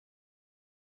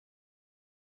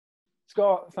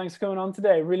Scott, thanks for coming on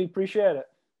today. Really appreciate it.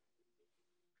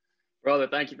 Brother,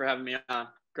 thank you for having me on.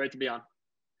 Great to be on.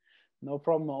 No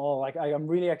problem at all. Like I'm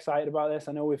really excited about this.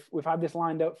 I know we've had this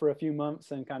lined up for a few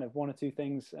months, and kind of one or two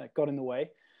things got in the way.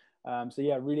 So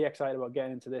yeah, really excited about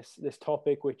getting into this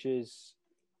topic, which is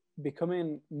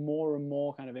becoming more and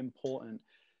more kind of important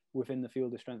within the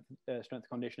field of strength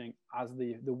conditioning as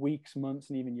the weeks, months,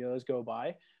 and even years go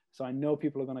by. So I know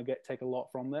people are going to take a lot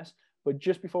from this. But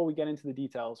just before we get into the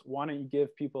details, why don't you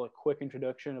give people a quick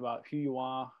introduction about who you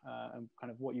are and kind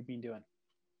of what you've been doing?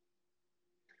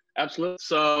 Absolutely.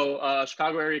 So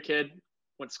Chicago area kid,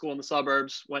 went to school in the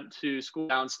suburbs, went to school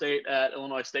downstate at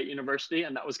Illinois State University.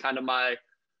 And that was kind of my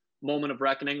moment of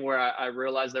reckoning where I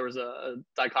realized there was a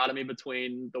dichotomy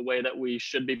between the way that we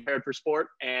should be prepared for sport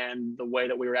and the way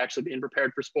that we were actually being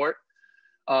prepared for sport.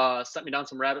 Sent me down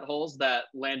some rabbit holes that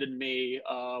landed me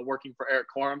working for Eric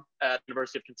Corum at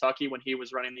University of Kentucky when he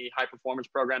was running the high performance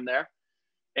program there.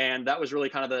 And that was really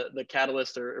kind of the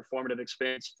catalyst or formative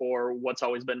experience for what's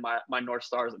always been my North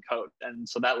Star as a coach. And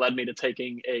so that led me to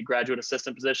taking a graduate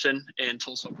assistant position in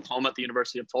Tulsa, Oklahoma at the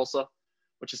University of Tulsa,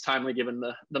 which is timely given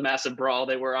the massive brawl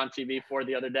they were on TV for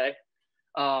the other day.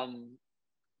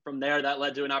 From there, that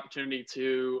led to an opportunity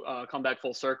to come back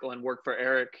full circle and work for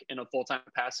Eric in a full-time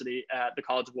capacity at the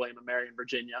College of William & Mary in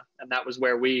Virginia. And that was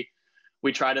where we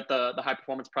tried at the high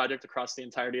performance project across the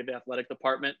entirety of the athletic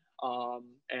department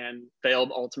and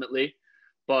failed ultimately.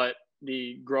 But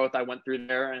the growth I went through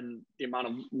there and the amount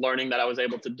of learning that I was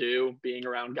able to do being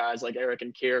around guys like Eric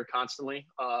and Kier constantly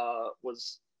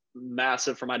was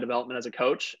massive for my development as a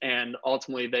coach. And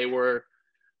ultimately they were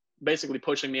basically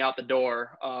pushing me out the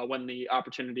door when the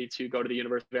opportunity to go to the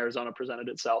University of Arizona presented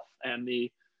itself. And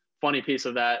the funny piece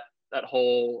of that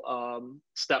whole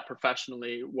step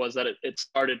professionally was that it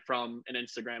started from an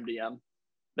Instagram DM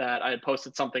that I had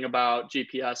posted something about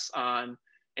GPS on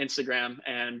Instagram,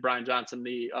 and Brian Johnson,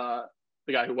 the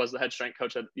guy who was the head strength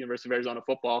coach at University of Arizona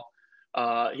football,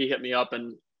 he hit me up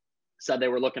and said they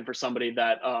were looking for somebody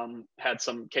that had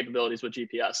some capabilities with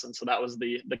GPS. And so that was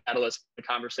the catalyst, the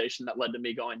conversation that led to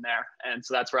me going there. And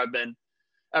so that's where I've been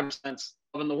ever since,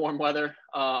 loving the warm weather,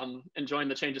 enjoying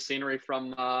the change of scenery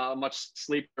from a much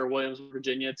sleepier Williams,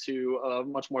 Virginia to a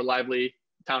much more lively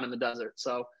town in the desert.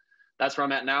 So that's where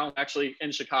I'm at now. I'm actually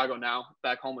in Chicago now,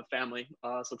 back home with family.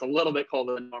 So it's a little bit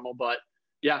colder than normal, but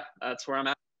yeah, that's where I'm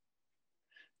at.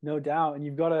 No doubt. And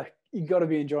you've got to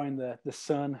be enjoying the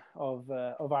sun of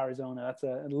Arizona. That's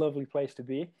a lovely place to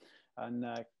be, and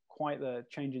quite the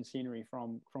change in scenery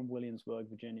from Williamsburg,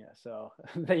 Virginia. So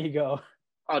there you go.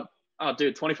 Oh,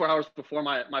 dude, 24 hours before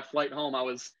my flight home, I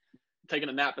was taking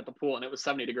a nap at the pool and it was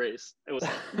 70 degrees. It was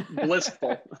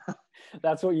blissful.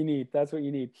 That's what you need. That's what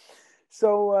you need.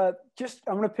 So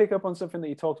I'm going to pick up on something that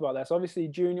you talked about there. So obviously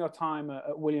during your time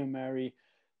at William & Mary,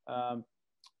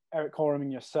 Eric Corum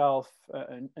and yourself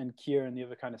and Kier and the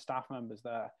other kind of staff members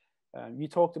there, you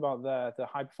talked about the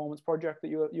high performance project that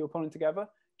you were putting together.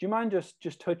 Do you mind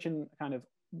just touching kind of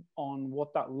on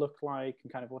what that looked like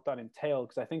and kind of what that entailed?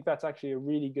 Because I think that's actually a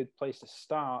really good place to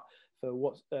start for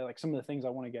what like some of the things I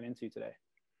want to get into today.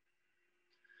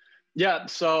 Yeah.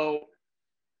 So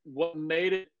what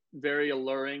made it very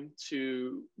alluring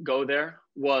to go there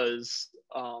was,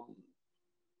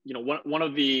 one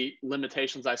of the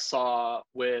limitations I saw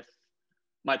with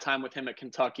my time with him at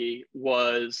Kentucky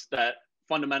was that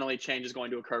fundamentally change is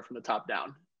going to occur from the top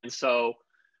down. And so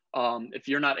if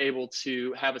you're not able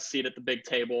to have a seat at the big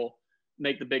table,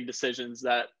 make the big decisions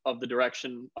that of the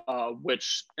direction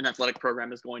which an athletic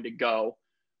program is going to go,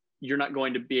 you're not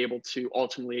going to be able to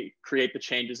ultimately create the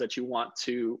changes that you want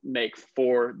to make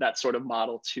for that sort of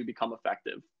model to become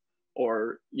effective.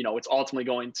 Or, it's ultimately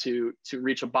going to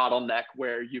reach a bottleneck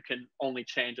where you can only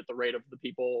change at the rate of the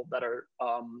people that are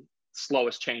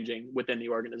slowest changing within the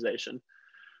organization.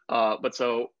 But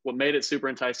so what made it super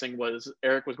enticing was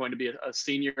Eric was going to be a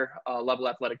senior level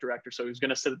athletic director. So he was going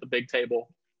to sit at the big table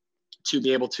to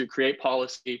be able to create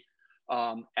policy,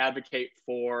 advocate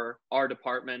for our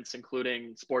departments,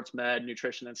 including sports med,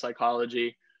 nutrition, and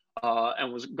psychology,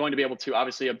 and was going to be able to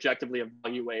obviously objectively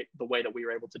evaluate the way that we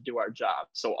were able to do our job.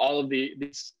 So all of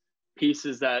these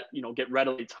pieces that, get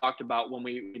readily talked about when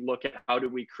we look at how do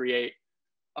we create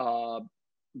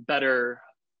better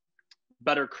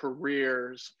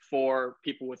careers for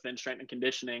people within strength and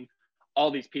conditioning, all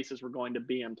these pieces were going to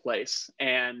be in place.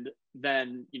 And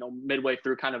then, midway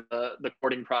through kind of the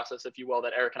courting process, if you will,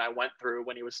 that Eric and I went through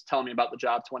when he was telling me about the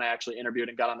job to when I actually interviewed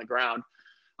and got on the ground,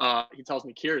 he tells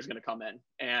me Kier is going to come in.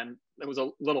 And it was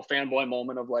a little fanboy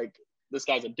moment of like, this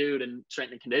guy's a dude in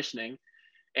strength and conditioning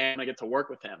and I get to work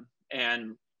with him.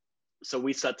 And so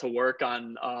we set to work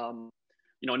on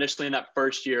initially in that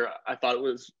first year, I thought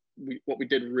what we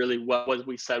did really well was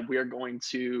we said we are going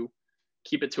to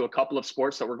keep it to a couple of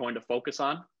sports that we're going to focus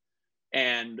on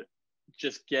and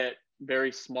just get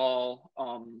very small,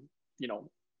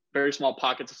 very small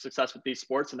pockets of success with these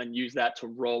sports, and then use that to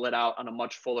roll it out on a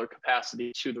much fuller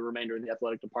capacity to the remainder of the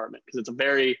athletic department. Because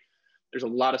there's a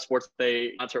lot of sports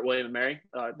they sponsor at William & Mary.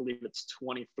 I believe it's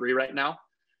 23 right now.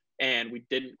 And we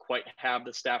didn't quite have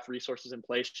the staff resources in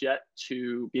place yet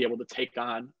to be able to take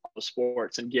on all the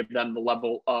sports and give them the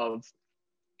level of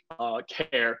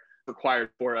care required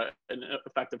for an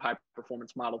effective high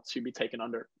performance model to be taken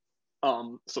under.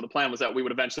 So the plan was that we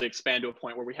would eventually expand to a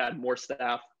point where we had more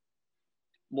staff,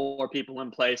 more people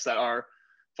in place that are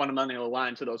fundamentally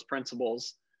aligned to those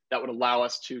principles that would allow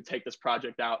us to take this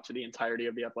project out to the entirety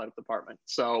of the athletic department.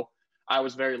 So I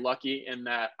was very lucky in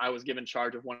that I was given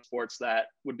charge of one of the sports that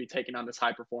would be taking on this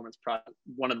high performance project.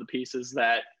 One of the pieces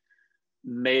that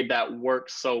made that work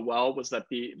so well was that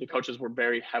the coaches were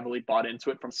very heavily bought into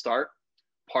it from start.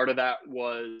 Part of that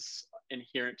was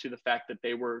inherent to the fact that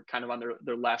they were kind of on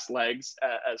their last legs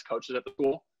as coaches at the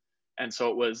school. And so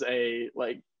it was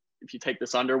if you take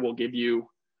this under, we'll give you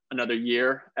another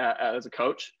year as a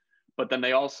coach. But then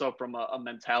they also, from a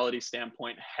mentality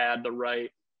standpoint, had the right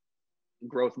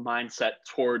growth mindset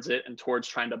towards it and towards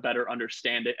trying to better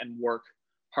understand it and work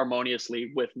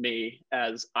harmoniously with me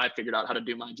as I figured out how to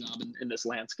do my job in this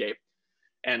landscape.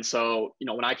 And so,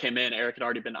 when I came in, Eric had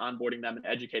already been onboarding them and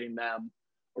educating them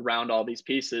around all these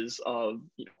pieces of,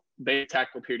 basic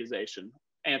tactical periodization,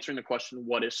 answering the question,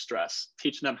 what is stress,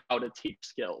 teaching them how to teach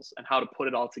skills and how to put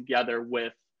it all together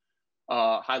with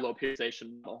high-low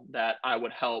periodization model that I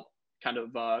would help kind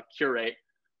of curate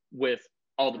with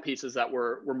all the pieces that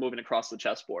we're moving across the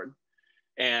chessboard.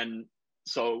 And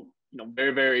so,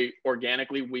 very, very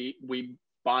organically, we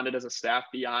bonded as a staff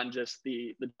beyond just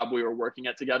the job we were working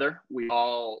at together. We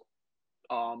all,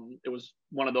 it was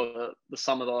one of the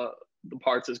sum of the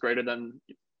parts is greater than,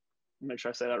 make sure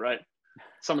I say that right.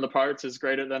 Sum of the parts is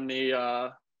greater than the,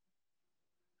 I'm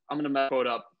going to mess quote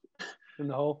up. In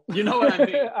the whole. You know what I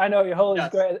mean? I know your whole is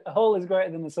great. A whole is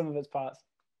greater than the sum of its parts.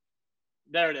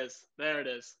 There it is.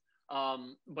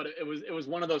 But it was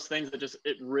one of those things that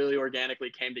it really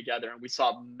organically came together, and we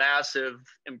saw massive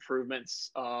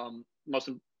improvements, most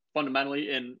fundamentally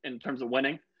in terms of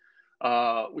winning.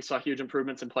 We saw huge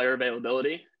improvements in player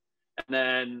availability, and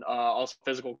then also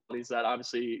physical qualities that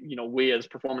obviously, we as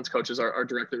performance coaches are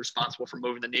directly responsible for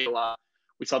moving the needle on.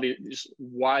 We saw these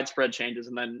widespread changes,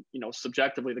 and then,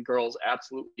 subjectively, the girls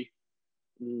absolutely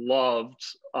loved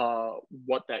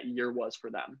what that year was for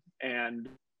them. And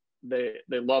they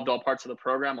loved all parts of the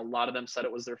program. A lot of them said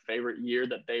it was their favorite year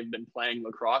that they've been playing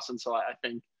lacrosse. And so I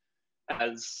think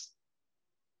as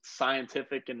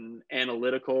scientific and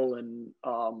analytical and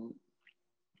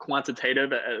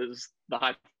quantitative as the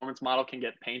high performance model can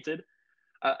get painted,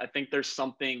 I think there's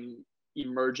something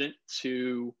emergent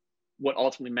to what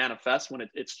ultimately manifests when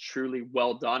it's truly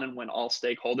well done and when all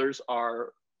stakeholders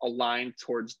are aligned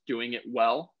towards doing it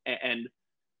well and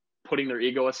putting their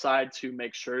ego aside to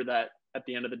make sure that at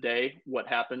the end of the day, what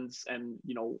happens and,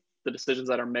 the decisions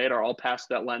that are made are all past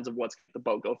that lens of what's the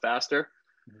boat go faster.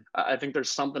 Mm-hmm. I think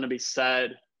there's something to be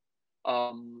said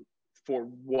for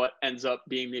what ends up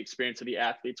being the experience of the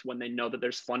athletes when they know that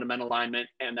there's fundamental alignment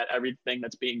and that everything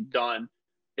that's being done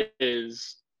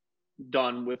is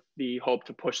done with the hope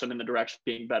to push them in the direction of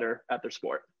being better at their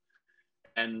sport.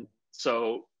 And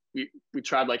so we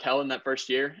tried like hell in that first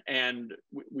year, and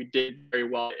we did very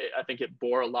well. I think it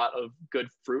bore a lot of good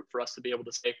fruit for us to be able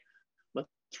to say, let's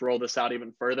roll this out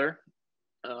even further.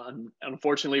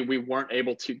 Unfortunately, we weren't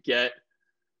able to get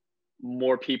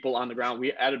more people on the ground.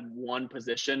 We added one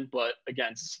position, but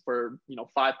again, for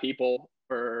 5 people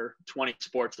for 20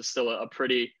 sports is still a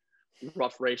pretty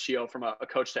rough ratio from a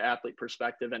coach to athlete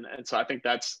perspective. And so I think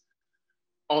that's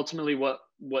ultimately what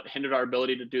hindered our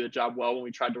ability to do the job well when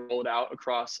we tried to roll it out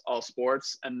across all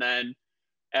sports. And then,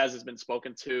 as has been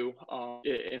spoken to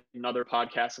in other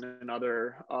podcasts and in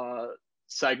other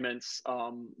segments,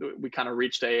 we kind of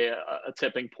reached a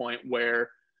tipping point where,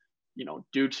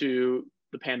 due to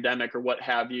the pandemic or what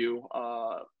have you,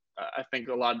 I think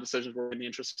a lot of decisions were in the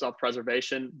interest of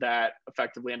self-preservation that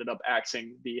effectively ended up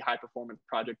axing the high performance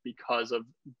project because of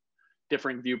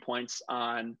differing viewpoints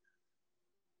on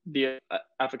the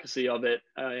efficacy of it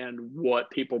and what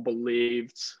people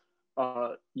believed,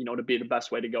 to be the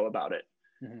best way to go about it.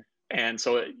 Mm-hmm. And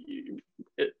so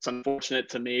it's unfortunate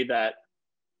to me that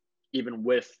even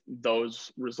with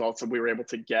those results that we were able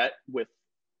to get with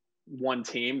one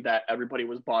team, that everybody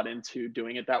was bought into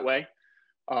doing it that way,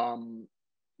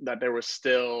 that there was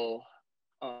still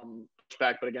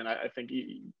pushback. But again, I think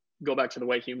go back to the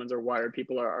way humans are wired.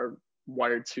 People are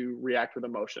wired to react with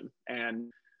emotion,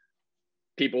 and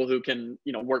people who can,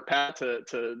 work past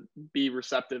to be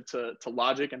receptive to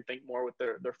logic and think more with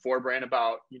their forebrain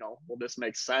about, well, this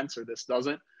makes sense or this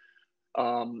doesn't.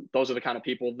 Those are the kind of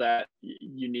people that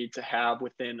you need to have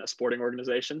within a sporting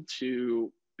organization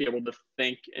to be able to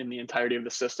think in the entirety of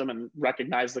the system and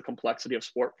recognize the complexity of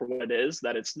sport for what it is,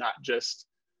 that it's not just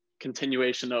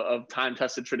continuation of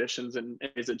time-tested traditions and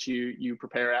ways that you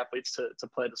prepare athletes to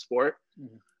play the sport.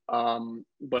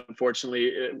 But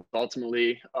unfortunately,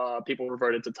 ultimately, people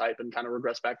reverted to type and kind of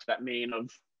regress back to that mean of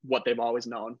what they've always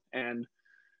known. And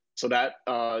so that,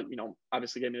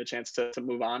 obviously gave me the chance to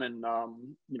move on and,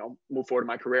 move forward in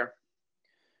my career.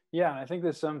 Yeah. I think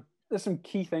there's some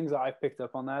key things that I've picked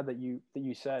up on there that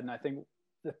you said. And I think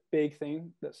the big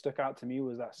thing that stuck out to me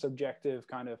was that subjective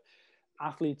kind of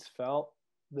athletes felt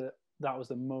that was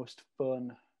the most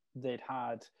fun they'd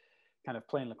had kind of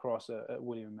playing lacrosse at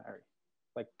William & Mary.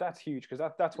 Like, that's huge, because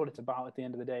that's what it's about at the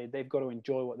end of the day. They've got to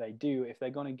enjoy what they do. If they're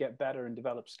going to get better and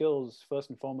develop skills, first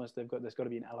and foremost, there's got to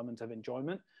be an element of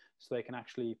enjoyment so they can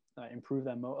actually improve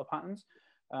their motor patterns.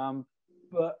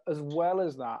 But as well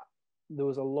as that, there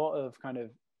was a lot of kind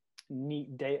of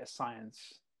neat data science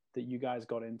that you guys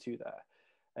got into there.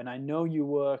 And I know you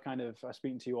were kind of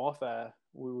speaking to you off air.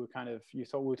 We were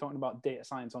talking about data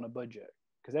science on a budget,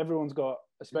 because everyone's got,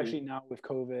 especially now with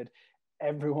COVID,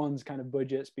 everyone's kind of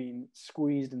budget's been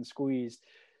squeezed.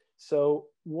 So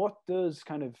what does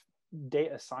kind of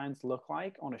data science look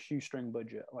like on a shoestring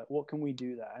budget? Like, what can we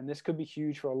do there? And this could be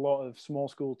huge for a lot of small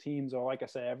school teams, or like I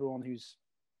say, everyone who's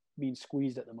being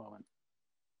squeezed at the moment.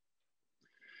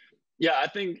 Yeah, I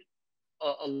think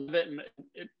a little bit,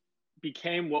 it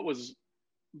became what was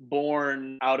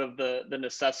born out of the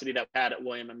necessity that we had at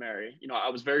William & Mary. I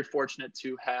was very fortunate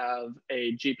to have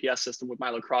a GPS system with my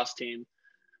lacrosse team,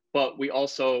 but we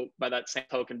also, by that same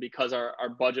token, because our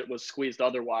budget was squeezed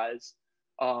otherwise,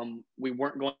 we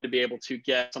weren't going to be able to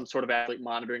get some sort of athlete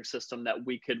monitoring system that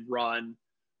we could run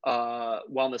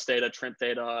wellness data, trimp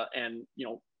data, and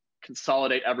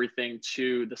consolidate everything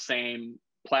to the same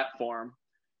platform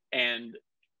and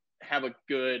have a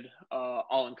good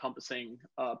all-encompassing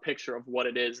picture of what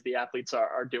it is the athletes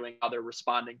are doing, how they're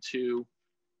responding to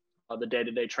the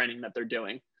day-to-day training that they're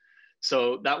doing.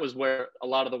 So that was where a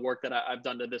lot of the work that I've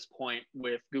done to this point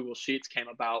with Google Sheets came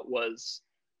about, was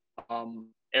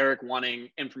Eric wanting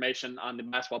information on the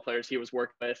basketball players he was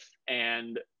working with,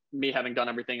 and me having done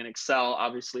everything in Excel.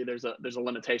 Obviously, there's a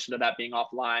limitation to that being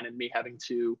offline, and me having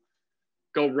to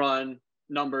go run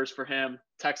numbers for him,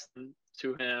 text them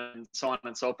to him, and so on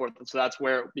and so forth. And so that's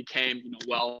where it became,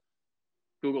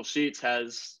 Google Sheets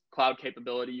has cloud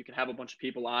capability. You can have a bunch of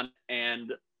people on,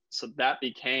 and so that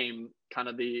became kind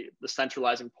of the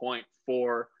centralizing point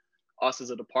for us as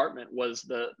a department, was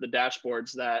the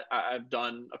dashboards that I've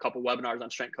done a couple webinars on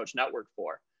Strength Coach Network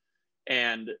for.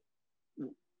 And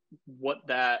what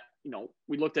that,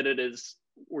 we looked at it as,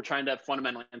 we're trying to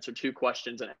fundamentally answer two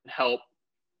questions and help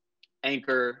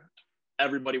anchor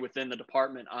everybody within the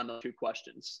department on those two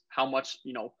questions. How much,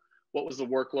 what was the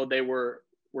workload they were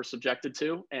subjected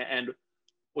to, and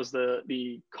was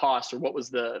the cost, or what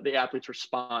was the athlete's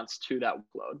response to that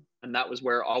workload. And that was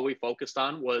where all we focused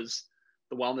on was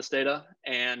the wellness data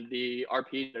and the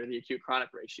RP, or the acute chronic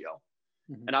ratio.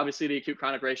 And obviously the acute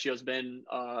chronic ratio has been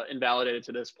invalidated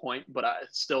to this point, but I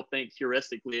still think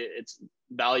heuristically it's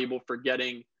valuable for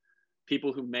getting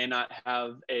people who may not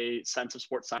have a sense of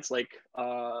sports science, like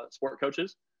sport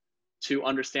coaches, to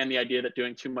understand the idea that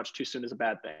doing too much too soon is a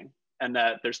bad thing. And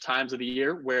that there's times of the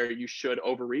year where you should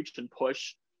overreach and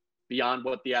push beyond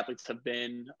what the athletes have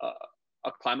been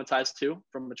acclimatized to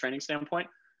from a training standpoint.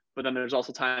 But then there's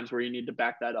also times where you need to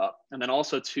back that up. And then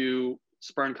also to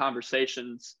spurn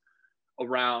conversations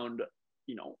around,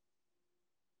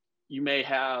 you may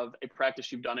have a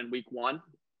practice you've done in week 1,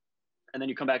 and then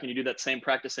you come back and you do that same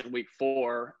practice in week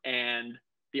 4, and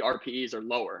the RPEs are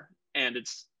lower. And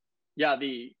it's,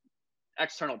 the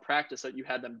external practice that you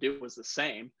had them do was the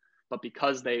same, but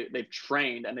because they've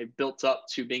trained and they've built up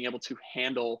to being able to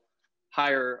handle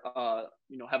higher,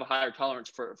 have a higher tolerance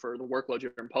for the workload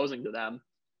you're imposing to them,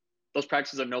 those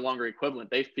practices are no longer equivalent.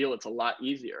 They feel it's a lot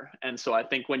easier. And so I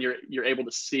think when you're able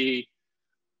to see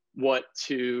what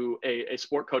to a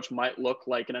sport coach might look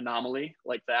like an anomaly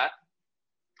like that,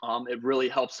 it really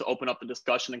helps to open up the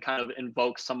discussion and kind of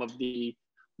invoke some of the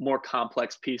more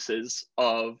complex pieces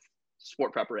of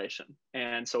sport preparation.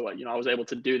 And so, I was able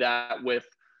to do that with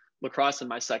lacrosse in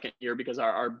my second year, because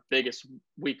our biggest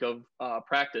week of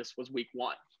practice was week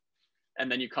 1.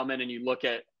 And then you come in and you look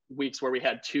at weeks where we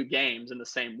had 2 games in the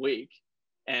same week,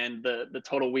 and the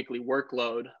total weekly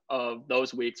workload of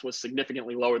those weeks was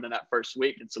significantly lower than that first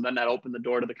week. And so then that opened the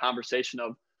door to the conversation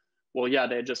of, well, yeah,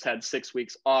 they had just had 6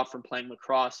 weeks off from playing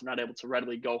lacrosse. They're not able to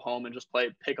readily go home and just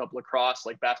pick up lacrosse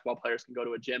like basketball players can go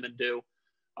to a gym and do.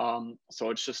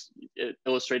 So it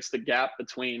illustrates the gap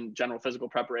between general physical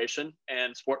preparation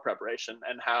and sport preparation,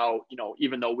 and how,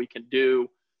 even though we can do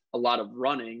a lot of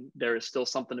running, there is still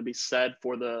something to be said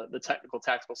for the technical,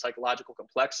 tactical, psychological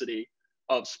complexity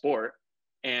of sport.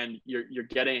 And you're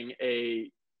getting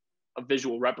a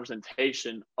visual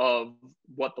representation of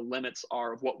what the limits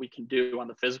are of what we can do on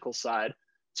the physical side,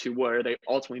 to where they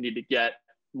ultimately need to get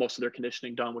most of their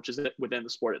conditioning done, which is within the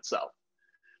sport itself.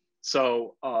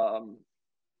 So,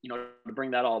 to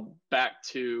bring that all back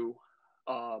to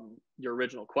your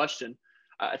original question,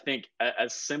 I think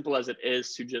as simple as it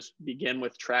is to just begin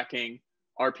with tracking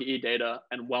RPE data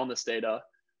and wellness data,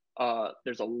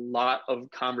 there's a lot of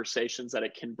conversations that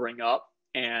it can bring up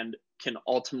and can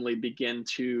ultimately begin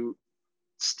to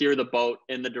steer the boat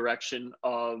in the direction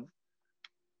of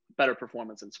better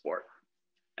performance in sport.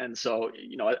 And so,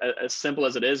 as simple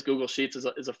as it is, Google Sheets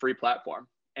is a free platform.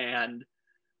 And,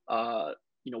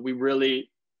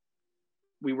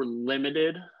 we were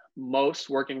limited most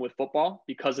working with football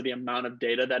because of the amount of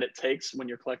data that it takes when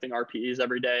you're collecting RPEs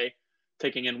every day,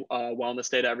 taking in wellness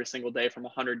data every single day from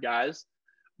 100 guys.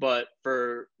 But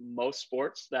for most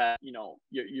sports that,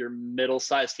 your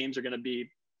middle-sized teams are going to be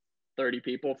 30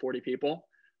 people, 40 people.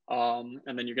 And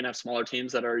then you're going to have smaller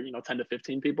teams that are, 10 to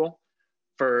 15 people.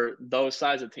 For those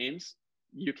size of teams,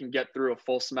 you can get through a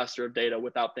full semester of data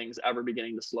without things ever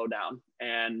beginning to slow down.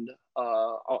 And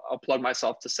I'll plug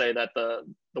myself to say that the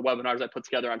webinars I put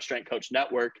together on Strength Coach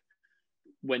Network,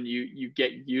 when you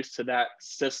get used to that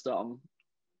system,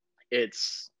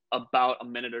 it's about a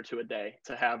minute or two a day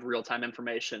to have real-time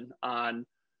information on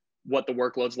what the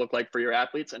workloads look like for your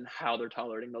athletes and how they're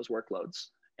tolerating those workloads.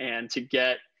 And to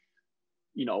get,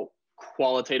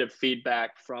 qualitative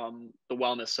feedback from the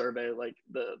wellness survey, like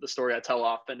the story I tell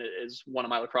often is one of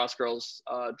my lacrosse girls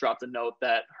dropped a note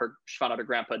that she found out her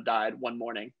grandpa died one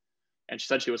morning, and she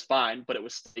said she was fine, but it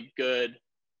was a good,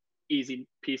 easy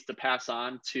piece to pass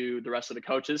on to the rest of the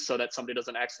coaches so that somebody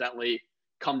doesn't accidentally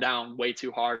come down way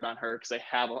too hard on her, because they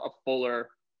have a fuller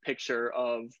picture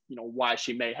of, why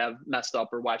she may have messed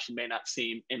up or why she may not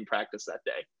seem in practice that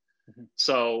day. Mm-hmm.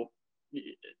 So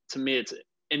to me, it's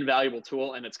invaluable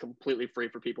tool, and it's completely free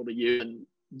for people to use. And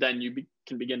then you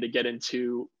can begin to get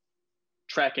into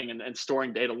tracking and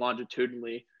storing data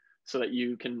longitudinally, so that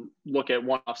you can look at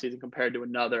one off season compared to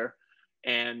another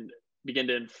and begin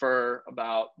to infer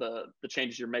about the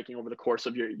changes you're making over the course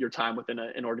of your time within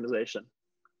an organization.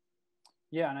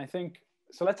 Yeah, and I think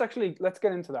so. Let's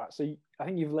get into that. So I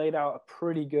think you've laid out a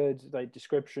pretty good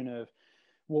description of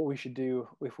what we should do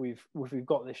if we've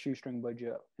got this shoestring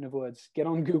budget. In other words, get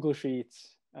on Google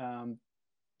Sheets, kind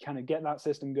of get that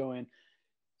system going.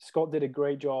 Scott did a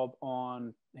great job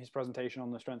on his presentation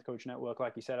on the Strength Coach Network.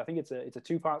 Like you said, I think it's a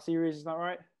 2-part series. Is that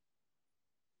right?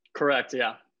 Correct.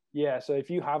 Yeah. Yeah. So if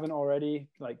you haven't already,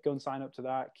 go and sign up to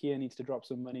that. Kia needs to drop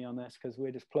some money on this because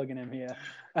we're just plugging him here.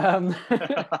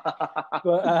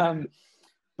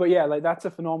 But yeah, that's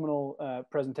a phenomenal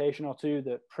presentation or two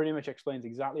that pretty much explains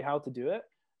exactly how to do it.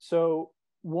 So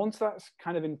once that's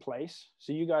kind of in place,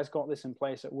 so you guys got this in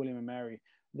place at William & Mary,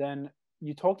 then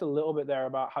you talked a little bit there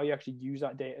about how you actually use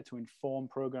that data to inform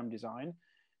program design.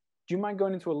 Do you mind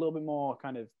going into a little bit more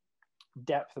kind of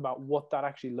depth about what that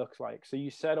actually looks like? So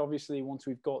you said, obviously, once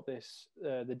we've got this,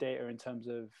 the data in terms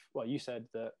of, well, you said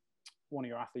that one of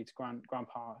your athletes' grandma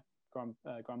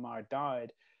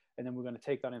died, and then we're going to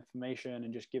take that information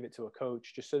and just give it to a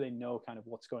coach just so they know kind of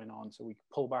what's going on. So we can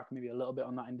pull back maybe a little bit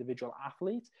on that individual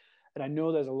athlete. And I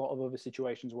know there's a lot of other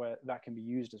situations where that can be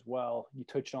used as well. You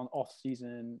touched on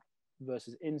off-season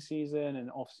versus in-season,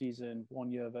 and off-season one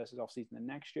year versus off-season the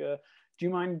next year. Do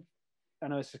you mind, I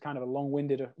know this is kind of a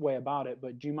long-winded way about it,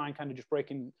 but do you mind kind of just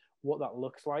breaking what that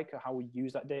looks like, or how we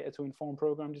use that data to inform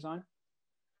program design?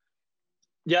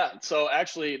 Yeah, so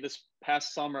actually this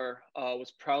past summer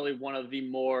was probably one of the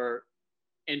more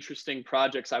interesting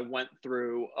projects I went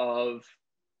through, of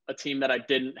a team that I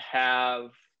didn't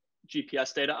have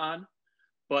GPS data on,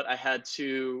 but I had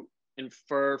to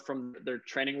infer from their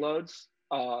training loads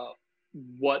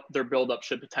what their buildup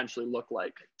should potentially look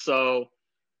like. So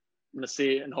I'm going to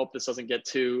see and hope this doesn't get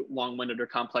too long-winded or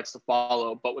complex to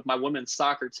follow, but with my women's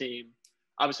soccer team,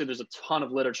 obviously there's a ton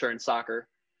of literature in soccer.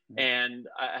 And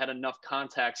I had enough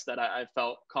contacts that I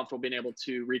felt comfortable being able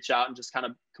to reach out and just kind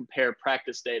of compare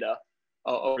practice data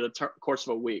over the course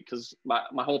of a week. Because my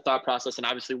whole thought process, and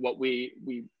obviously what we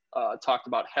talked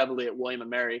about heavily at William &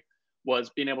 Mary, was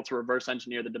being able to reverse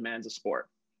engineer the demands of sport.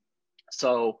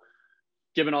 So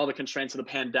given all the constraints of the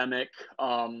pandemic,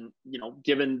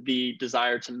 given the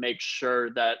desire to make sure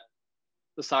that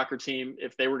the soccer team,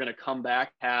 if they were going to come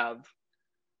back, have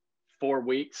 4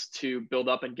 weeks to build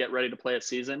up and get ready to play a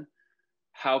season,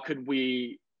 how could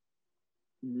we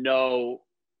know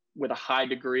with a high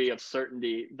degree of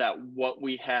certainty that what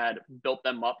we had built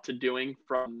them up to doing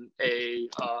from a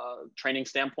training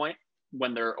standpoint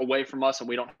when they're away from us and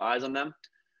we don't have eyes on them,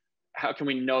 how can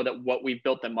we know that what we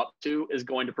built them up to is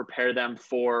going to prepare them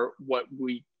for what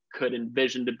we could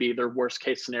envision to be their worst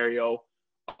case scenario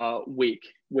week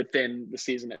within the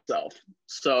season itself?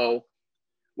 So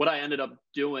what I ended up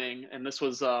doing, and this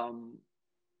was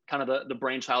kind of the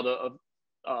brainchild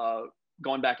of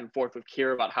going back and forth with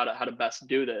Kira about how to best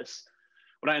do this.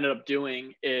 What I ended up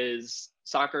doing is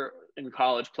soccer in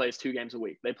college plays 2 games a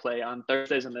week. They play on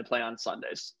Thursdays and they play on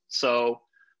Sundays. So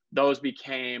those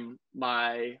became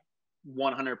my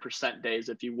 100% days,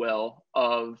 if you will,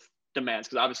 of demands,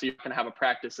 because obviously you can have a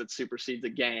practice that supersedes a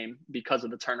game because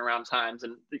of the turnaround times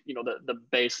and the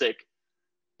basic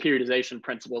periodization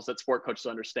principles that sport coaches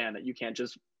understand, that you can't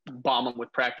just bomb them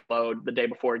with practice load the day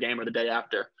before a game or the day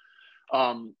after.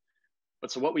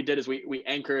 But so what we did is we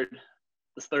anchored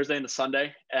this Thursday and the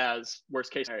Sunday as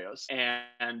worst case scenarios,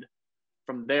 and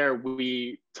from there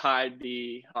we tied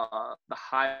the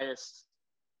highest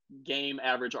game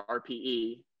average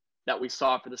RPE that we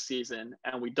saw for the season,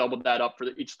 and we doubled that up for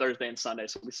each Thursday and Sunday.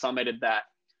 So we summated that.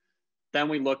 Then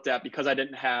we looked at, because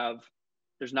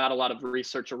there's not a lot of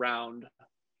research around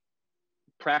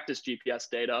practice GPS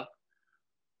data.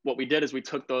 What we did is we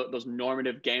took those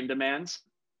normative game demands.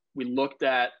 We looked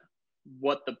at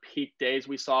what the peak days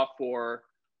we saw for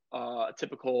a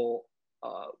typical,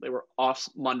 they were off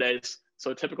Mondays.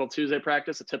 So a typical Tuesday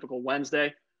practice, a typical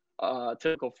Wednesday, a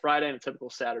typical Friday, and a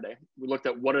typical Saturday. We looked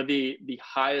at what are the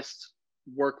highest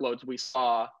workloads we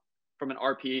saw from an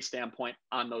RPE standpoint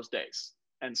on those days.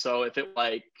 And so if it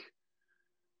let's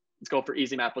go for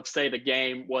easy math. Let's say the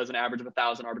game was an average of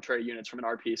 1,000 arbitrary units from an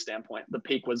RPE standpoint. The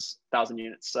peak was 1,000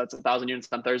 units. So that's 1,000 units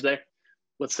on Thursday.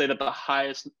 Let's say that the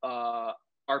highest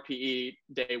RPE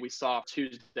day we saw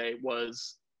Tuesday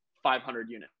was 500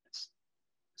 units.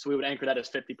 So we would anchor that as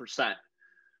 50%.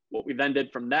 What we then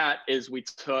did from that is we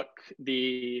took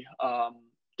the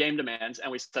game demands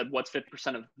and we said, what's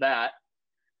 50% of that?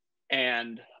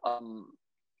 And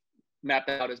mapped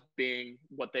out as being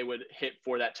what they would hit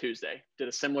for that Tuesday. Did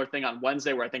a similar thing on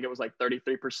Wednesday where I think it was like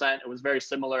 33%. It was very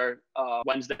similar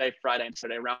Wednesday, Friday, and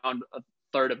Saturday, around a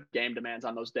third of game demands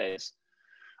on those days.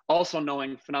 Also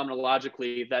knowing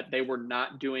phenomenologically that they were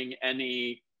not doing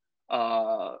any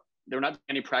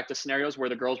practice scenarios where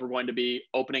the girls were going to be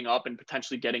opening up and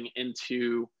potentially getting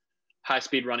into high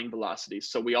speed running velocities.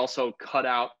 So we also cut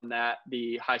out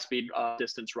the high speed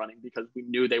distance running, because we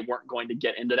knew they weren't going to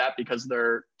get into that because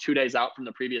they're 2 days out from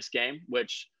the previous game,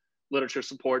 which literature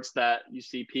supports that you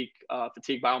see peak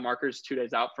fatigue biomarkers 2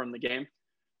 days out from the game.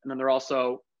 And then they're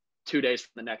also 2 days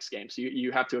from the next game. So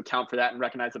you have to account for that and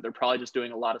recognize that they're probably just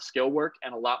doing a lot of skill work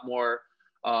and a lot more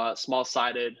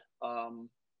small-sided,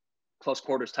 close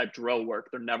quarters type drill work.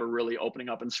 They're never really opening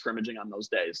up and scrimmaging on those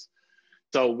days.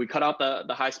 So we cut out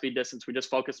the high speed distance. We just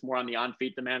focused more on the on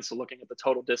feet demands. So looking at the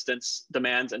total distance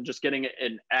demands and just getting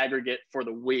an aggregate for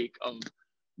the week of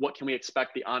what can we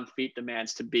expect the on feet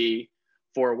demands to be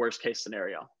for a worst case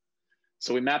scenario.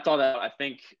 So we mapped all that out. I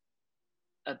think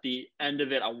at the end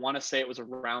of it, I want to say it was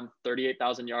around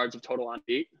 38,000 yards of total on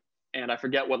feet. And I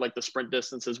forget what the sprint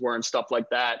distances were and stuff like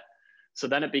that. So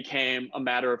then it became a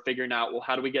matter of figuring out, well,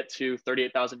 how do we get to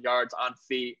 38,000 yards on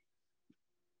feet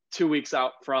 2 weeks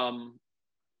out from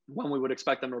when we would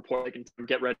expect them to report they can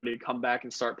get ready to come back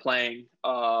and start playing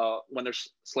when they're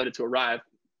slated to arrive?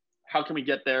 How can we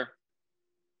get there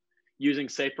using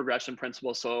safe progression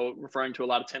principles? So referring to a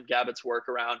lot of Tim Gabbett's work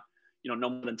around, no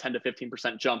more than 10 to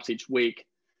 15% jumps each week,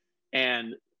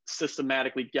 and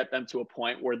systematically get them to a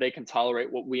point where they can tolerate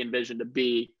what we envision to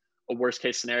be a worst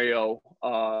case scenario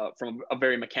from a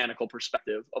very mechanical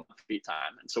perspective of feet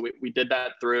time. And so we did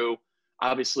that through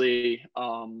obviously,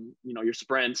 your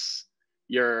sprints,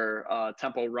 your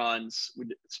tempo runs. We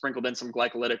sprinkled in some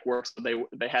glycolytic work, so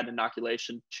they had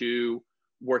inoculation to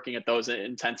working at those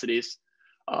intensities.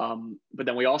 But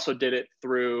then we also did it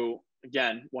through,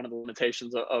 again, one of the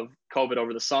limitations of COVID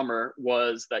over the summer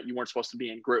was that you weren't supposed to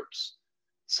be in groups.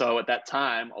 So at that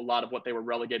time, a lot of what they were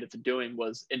relegated to doing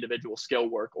was individual skill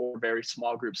work or very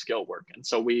small group skill work. And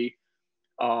so we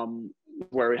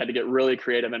had to get really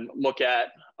creative and look at,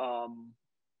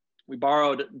 we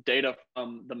borrowed data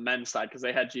from the men's side because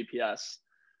they had GPS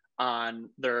on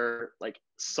their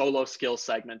solo skill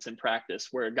segments in practice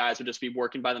where guys would just be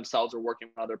working by themselves or working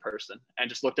with another person, and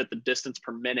just looked at the distance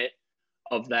per minute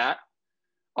of that,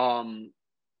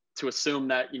 to assume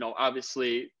that, you know,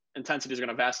 obviously intensity is going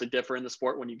to vastly differ in the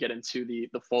sport when you get into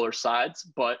the fuller sides,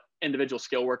 but individual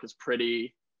skill work is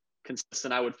pretty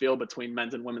consistent, I would feel, between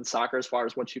men's and women's soccer as far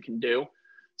as what you can do.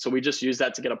 So we just use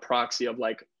that to get a proxy of,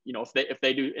 like, you know, if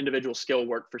they do individual skill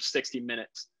work for 60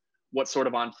 minutes, what sort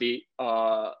of on feet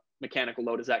mechanical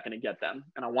load is that going to get them?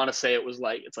 And I want to say it's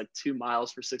like 2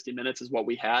 miles for 60 minutes is what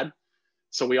we had.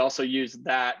 So we also use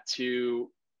that to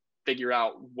figure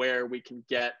out where we can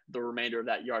get the remainder of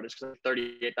that yardage, because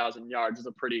 38,000 yards is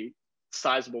a pretty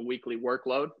sizable weekly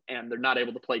workload, and they're not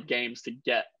able to play games to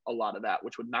get a lot of that,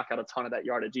 which would knock out a ton of that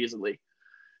yardage easily.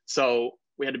 So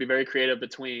we had to be very creative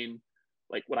between,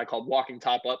 like, what I called walking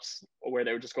top ups, where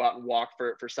they would just go out and walk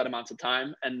for set amounts of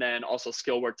time, and then also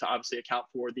skill work to obviously account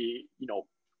for the, you know,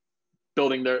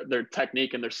 building their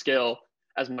technique and their skill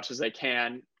as much as they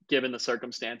can given the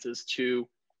circumstances to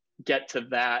get to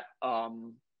that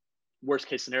worst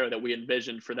case scenario that we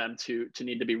envisioned for them to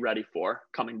need to be ready for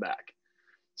coming back.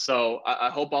 So I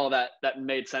hope all that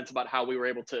made sense about how we were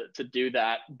able to do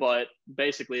that. But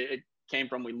basically it came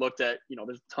from, we looked at, you know,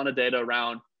 there's a ton of data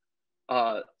around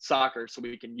soccer, so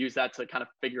we can use that to kind of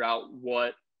figure out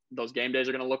what those game days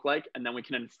are going to look like. And then we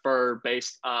can infer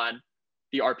based on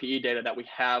the RPE data that we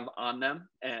have on them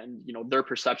and, you know, their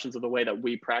perceptions of the way that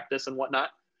we practice and whatnot.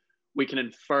 We can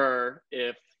infer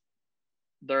if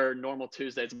their normal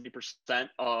Tuesday is 80%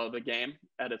 of a game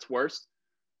at its worst.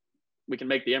 We can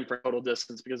make the inference total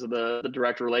distance because of the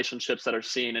direct relationships that are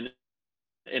seen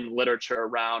in literature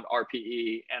around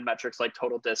RPE and metrics like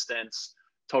total distance,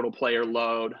 total player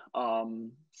load,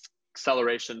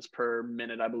 accelerations per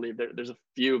minute. I believe there's a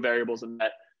few variables in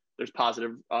that there's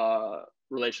positive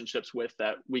relationships with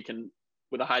that we can,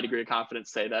 with a high degree of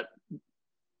confidence, say that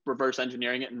reverse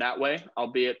engineering it in that way,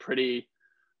 albeit pretty,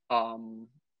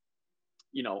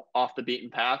 you know, off the beaten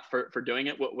path for doing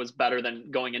it, what was better than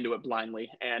going into it blindly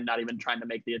and not even trying to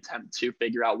make the attempt to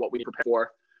figure out what we prepare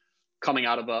for coming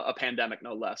out of a pandemic,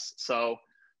 no less. So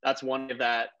that's one way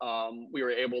that we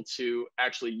were able to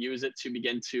actually use it to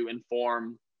begin to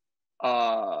inform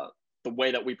the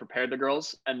way that we prepared the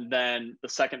girls. And then the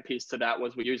second piece to that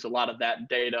was we used a lot of that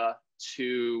data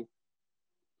to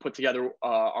put together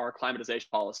our acclimatization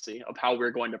policy of how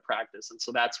we're going to practice. And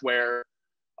so that's where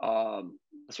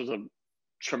this was a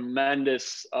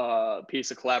tremendous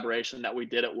piece of collaboration that we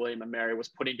did at William & Mary, was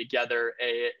putting together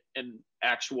an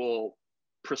actual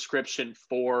prescription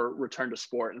for return to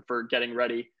sport and for getting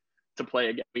ready to play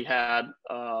again. We had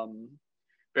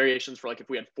variations for, like, if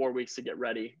we had 4 weeks to get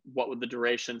ready, what would the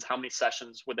durations, how many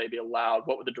sessions would they be allowed?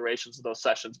 What would the durations of those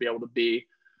sessions be able to be?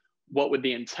 What would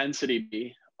the intensity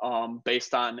be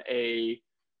based on a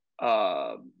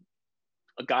guideline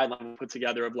put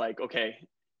together of, like, okay,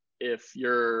 if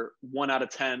your 1 out of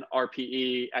 10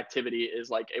 RPE activity is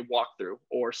like a walkthrough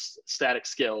or static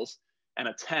skills, and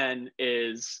a 10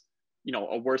 is, you know,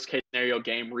 a worst case scenario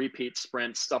game, repeat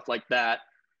sprints, stuff like that,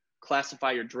 classify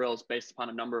your drills based upon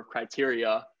a number of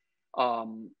criteria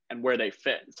and where they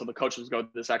fit. So the coaches go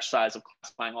through this exercise of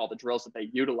classifying all the drills that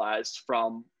they utilized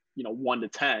from, you know, 1 to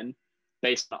 10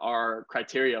 based on our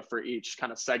criteria for each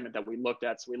kind of segment that we looked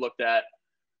at. So we looked at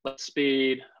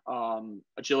speed,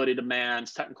 agility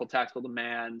demands, technical tactical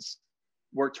demands,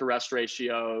 work to rest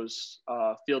ratios,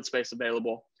 field space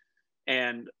available.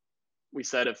 And we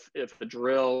said if the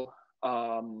drill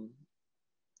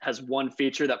has one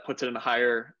feature that puts it in a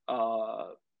higher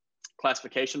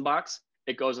classification box,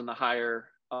 it goes in the higher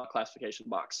classification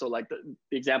box. So, like, the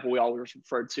example we always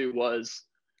referred to was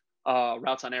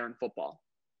routes on air in football,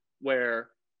 where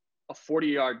a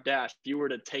 40-yard dash, if you were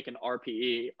to take an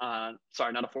RPE on,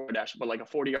 sorry, not a 40 dash, but like a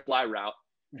 40-yard fly route,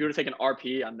 if you were to take an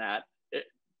RPE on that,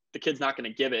 the kid's not going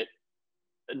to give it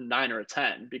a 9 or a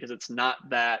 10 because it's not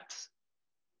that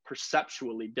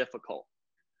perceptually difficult.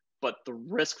 But the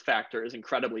risk factor is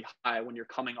incredibly high when you're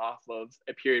coming off of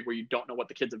a period where you don't know what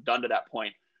the kids have done to that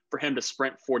point. For him to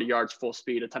sprint 40 yards full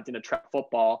speed, attempting to trap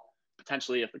football,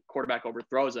 potentially if the quarterback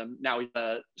overthrows him, now he's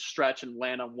going to stretch and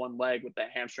land on one leg with that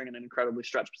hamstring in an incredibly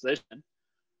stretched position.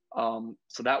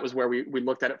 So that was where we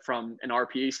looked at it from an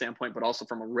RPE standpoint, but also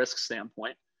from a risk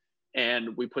standpoint.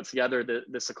 And we put together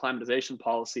this acclimatization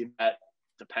policy that,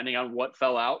 depending on what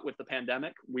fell out with the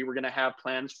pandemic, we were going to have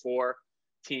plans for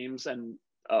teams and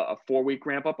a 4-week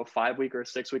ramp up, a 5-week or a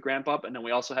 6-week ramp up. And then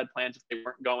we also had plans if they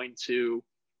weren't going to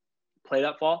play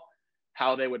that fall,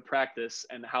 how they would practice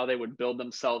and how they would build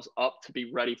themselves up to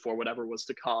be ready for whatever was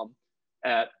to come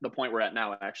at the point we're at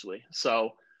now, actually.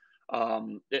 So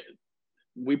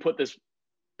we put this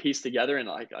pieced together in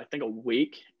like, I think a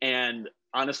week. And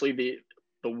honestly,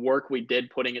 the work we did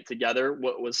putting it together,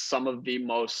 what was some of the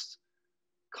most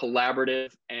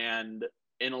collaborative and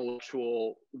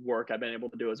intellectual work I've been able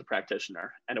to do as a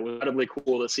practitioner. And it was incredibly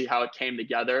cool to see how it came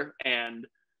together. And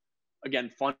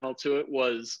again, fundamental to it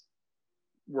was,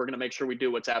 we're going to make sure we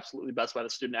do what's absolutely best by the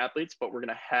student athletes, but we're going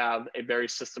to have a very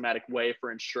systematic way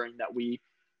for ensuring that we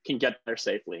can get there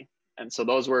safely. And so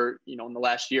those were, in the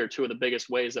last year, two of the biggest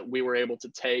ways that we were able to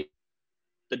take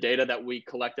the data that we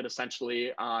collected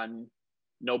essentially on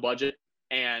no budget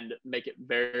and make it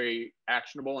very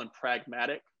actionable and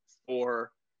pragmatic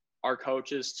for our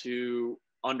coaches to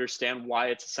understand why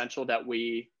it's essential that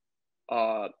we,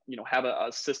 have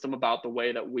a system about the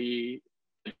way that we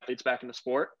get athletes back into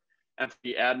sport, and for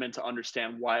the admin to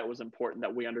understand why it was important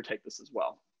that we undertake this as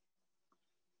well.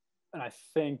 And I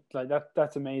think like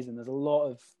that's amazing. There's a lot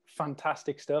of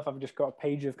fantastic stuff. I've just got a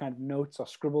page of kind of notes or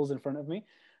scribbles in front of me.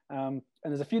 And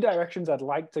there's a few directions I'd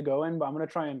like to go in, but I'm going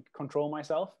to try and control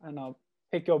myself, and I'll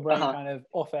pick your brain kind of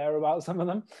off air about some of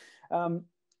them.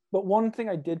 But one thing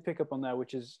I did pick up on there,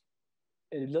 which is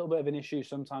a little bit of an issue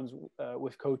sometimes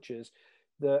with coaches,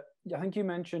 that I think you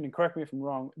mentioned, and correct me if I'm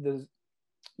wrong,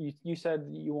 you said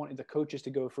you wanted the coaches to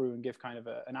go through and give kind of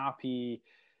an RPE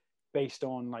based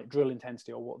on like drill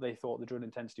intensity or what they thought the drill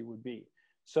intensity would be.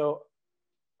 So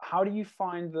how do you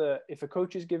find that if a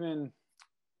coach is given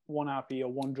one RPE or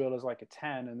one drill as like a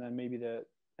 10, and then maybe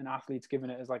an athlete's given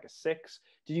it as like a 6,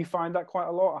 did you find that quite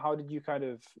a lot? Or how did you kind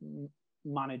of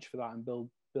manage for that and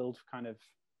build kind of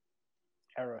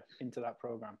error into that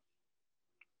program?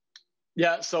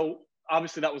 Yeah, so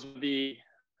obviously that was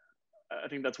I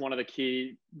think that's one of the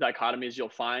key dichotomies you'll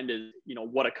find is,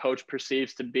 what a coach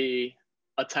perceives to be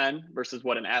a 10 versus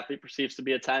what an athlete perceives to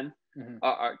be a 10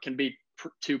 can be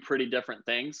two pretty different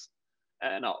things.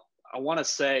 And I want to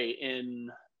say in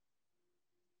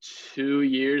 2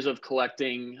 years of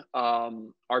collecting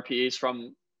RPEs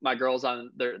from my girls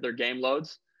on their game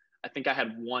loads, I think I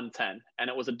had 110, and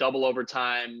it was a double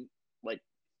overtime, like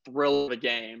thrill of a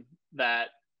game that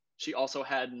she also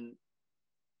hadn't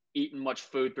eaten much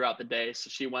food throughout the day. So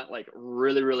she went like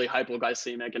really, really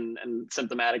hypoglycemic and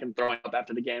symptomatic and throwing up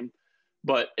after the game.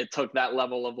 But it took that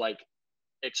level of like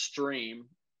extreme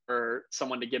for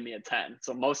someone to give me a 10.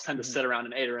 So most tend to sit around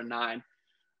an 8 or a 9.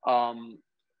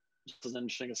 Just as an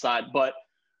interesting aside, but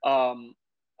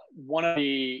one of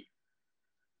the,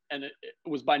 and it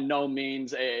was by no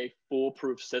means a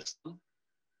foolproof system,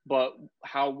 but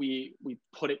how we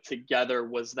put it together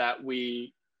was that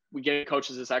we gave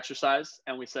coaches this exercise,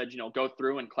 and we said, go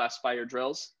through and classify your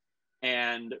drills.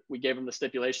 And we gave them the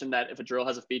stipulation that if a drill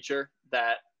has a feature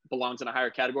that belongs in a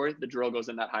higher category, the drill goes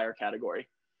in that higher category.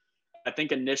 I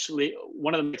think initially,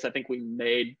 one of the mistakes I think we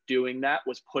made doing that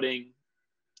was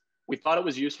we thought it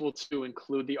was useful to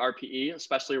include the RPE,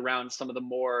 especially around some of the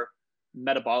more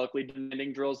metabolically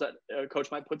demanding drills that a coach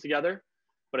might put together.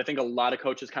 But I think a lot of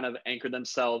coaches kind of anchor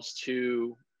themselves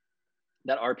to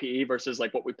that RPE versus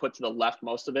like what we put to the left.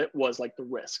 Most of it was like the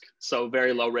risk. So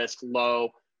very low risk, low,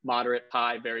 moderate,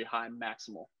 high, very high,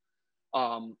 maximal.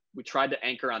 We tried to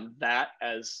anchor on that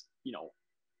as,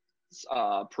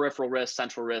 peripheral risk,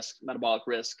 central risk, metabolic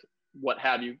risk, what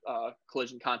have you,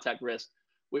 collision contact risk.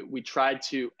 We tried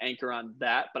to anchor on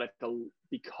that, but I feel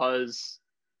because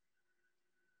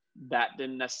that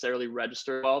didn't necessarily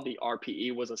register well, the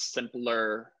RPE was a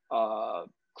simpler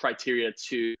criteria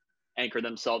to anchor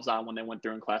themselves on when they went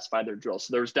through and classified their drills.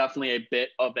 So there was definitely a bit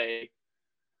of a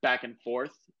back and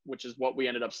forth, which is what we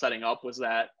ended up setting up, was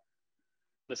that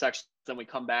this exercise, then we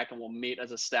come back and we'll meet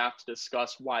as a staff to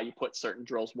discuss why you put certain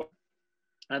drills where.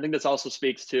 And I think this also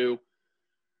speaks to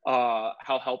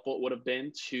how helpful it would have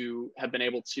been to have been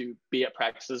able to be at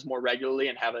practices more regularly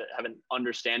and have an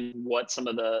understanding what some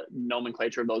of the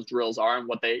nomenclature of those drills are and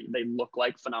what they look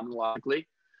like phenomenologically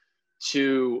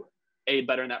to aid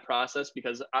better in that process,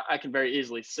 because I can very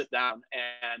easily sit down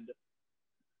and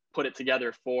put it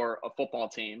together for a football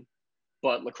team,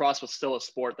 but lacrosse was still a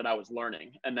sport that I was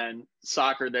learning. And then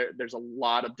soccer, there's a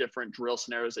lot of different drill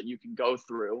scenarios that you can go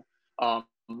through.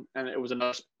 And it was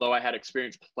another, though I had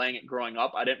experience playing it growing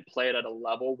up, I didn't play it at a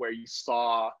level where you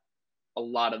saw a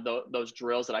lot of those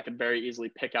drills that I could very easily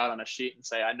pick out on a sheet and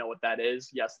say, I know what that is.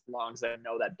 Yes, as long as I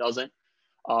know that doesn't.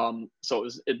 So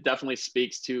it definitely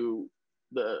speaks to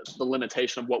the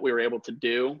limitation of what we were able to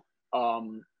do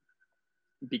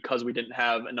because we didn't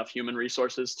have enough human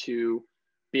resources to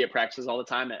be at practices all the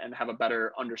time and have a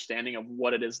better understanding of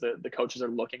what it is that the coaches are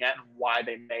looking at and why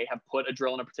they may have put a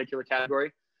drill in a particular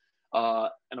category.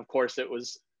 And of course, it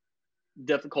was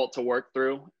difficult to work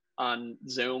through on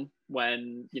Zoom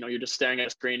when, you're just staring at a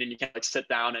screen and you can't like sit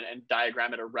down and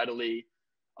diagram it or readily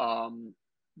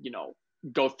you know,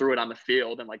 go through it on the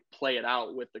field and like play it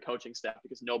out with the coaching staff,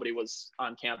 because nobody was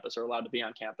on campus or allowed to be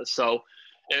on campus. So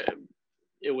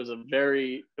it was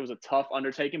a tough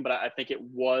undertaking, but I think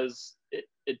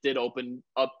it did open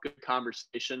up good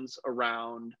conversations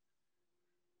around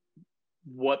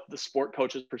what the sport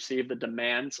coaches perceive the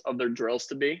demands of their drills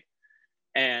to be.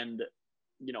 And,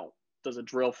 you know, does a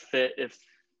drill fit if,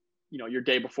 you know, your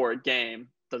day before a game,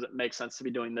 does it make sense to be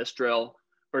doing this drill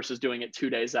versus doing it 2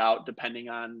 days out, depending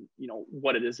on, you know,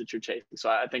 what it is that you're chasing. So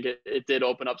I think it did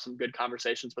open up some good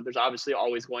conversations, but there's obviously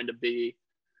always going to be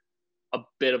a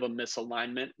bit of a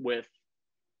misalignment with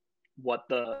what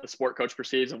the sport coach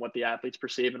perceives and what the athletes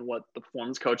perceive and what the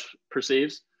performance coach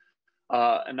perceives.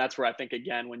 And that's where I think,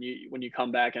 again, when you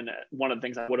come back, and one of the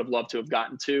things I would have loved to have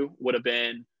gotten to would have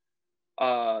been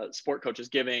sport coaches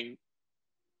giving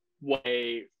what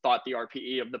they thought the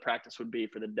RPE of the practice would be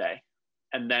for the day,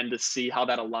 and then to see how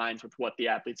that aligns with what the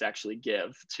athletes actually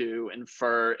give, to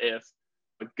infer if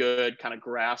a good kind of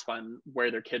grasp on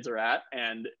where their kids are at,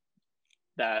 and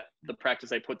that the practice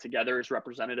they put together is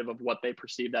representative of what they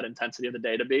perceive that intensity of the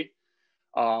day to be,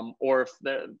 or if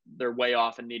they're way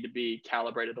off and need to be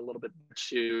calibrated a little bit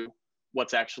to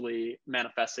what's actually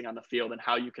manifesting on the field, and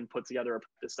how you can put together a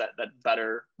practice that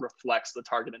better reflects the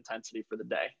target intensity for the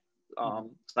day. So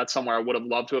that's somewhere I would have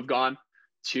loved to have gone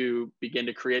to begin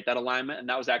to create that alignment. And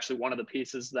that was actually one of the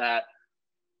pieces that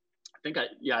I think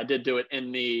I did do it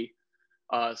in the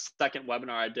second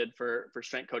webinar I did for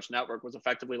Strength Coach Network, was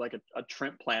effectively like a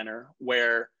trimp planner,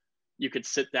 where you could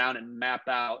sit down and map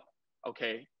out,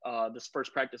 okay, this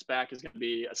first practice back is going to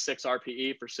be a 6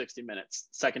 RPE for 60 minutes.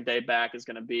 Second day back is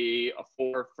going to be a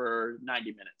 4 for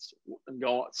 90 minutes, and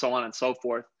go so on and so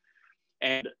forth.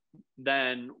 And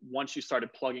then once you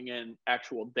started plugging in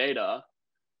actual data,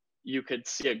 you could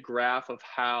see a graph of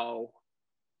how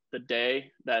the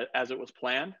day that as it was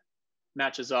planned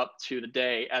matches up to the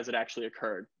day as it actually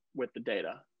occurred with the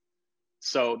data.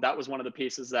 So that was one of the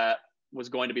pieces that was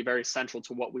going to be very central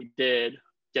to what we did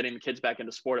getting the kids back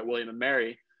into sport at William and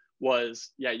Mary.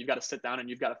 Was, you've got to sit down and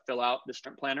you've got to fill out the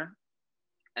strength planner.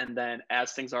 And then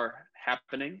as things are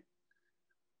happening,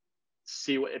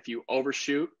 see what, if you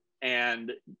overshoot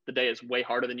and the day is way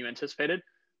harder than you anticipated,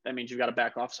 that means you've got to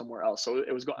back off somewhere else. So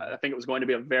I think it was going to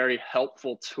be a very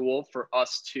helpful tool for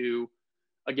us to,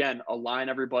 again, align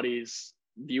everybody's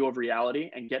view of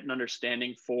reality and get an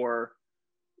understanding for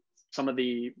some of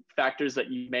the factors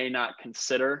that you may not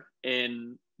consider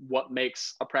in what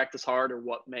makes a practice hard, or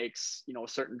what makes, you know, a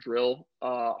certain drill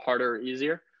harder or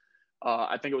easier.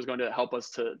 I think it was going to help us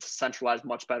to centralize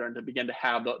much better and to begin to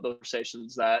have those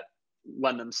conversations that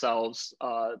lend themselves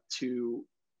to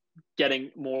getting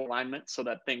more alignment, so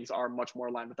that things are much more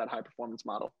aligned with that high performance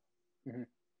model. Mm-hmm.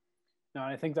 No,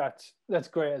 I think that's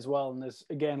great as well. And there's,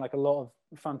 again, like a lot of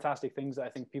fantastic things that I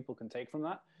think people can take from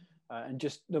that. And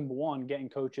just number one, getting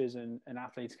coaches and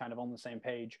athletes kind of on the same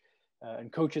page,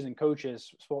 and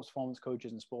coaches, sports performance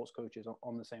coaches and sports coaches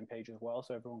on the same page as well.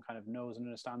 So everyone kind of knows and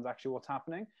understands actually what's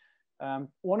happening.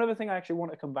 One other thing I actually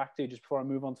want to come back to just before I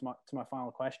move on to my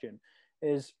final question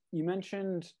is, you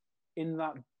mentioned in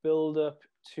that build up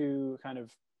to kind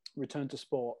of return to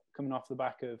sport coming off the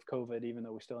back of COVID, even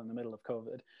though we're still in the middle of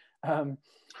COVID,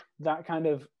 that kind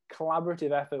of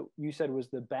collaborative effort you said was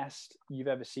the best you've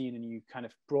ever seen, and you kind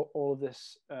of brought all of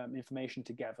this information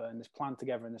together and this plan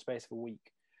together in the space of a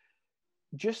week.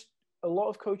 Just a lot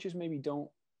of coaches maybe don't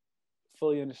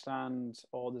fully understand,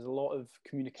 or there's a lot of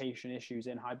communication issues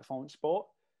in high performance sport.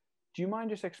 Do you mind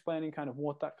just explaining kind of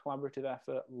what that collaborative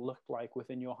effort looked like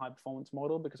within your high performance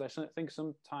model? Because I think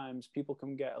sometimes people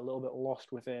can get a little bit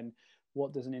lost within,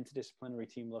 what does an interdisciplinary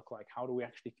team look like? How do we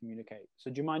actually communicate? So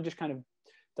do you mind just kind of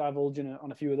divulging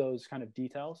on a few of those kind of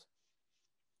details?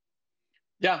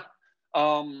 Yeah.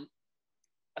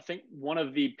 I think one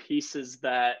of the pieces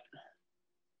that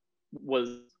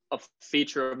was a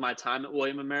feature of my time at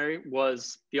William & Mary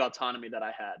was the autonomy that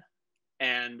I had.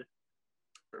 And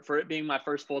for it being my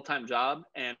first full-time job,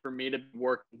 and for me to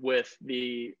work with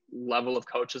the level of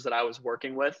coaches that I was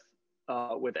working with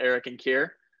Eric and Kier,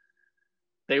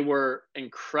 they were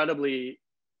incredibly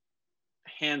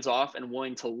hands-off and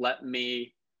willing to let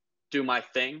me do my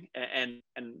thing and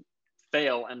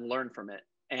fail and learn from it.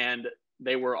 And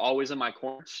they were always in my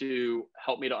corner to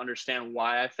help me to understand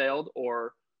why I failed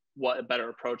or what a better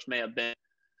approach may have been.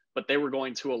 But they were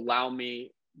going to allow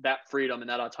me that freedom and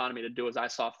that autonomy to do as I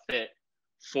saw fit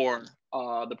for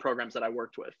the programs that I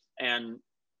worked with. And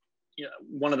you know,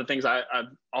 one of the things I've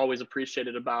always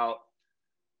appreciated about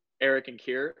Eric and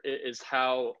Kier is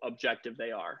how objective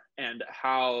they are, and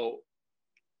how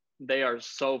they are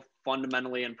so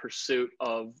fundamentally in pursuit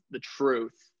of the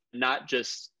truth, not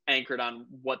just anchored on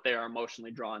what they are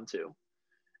emotionally drawn to.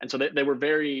 And so they were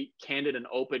very candid and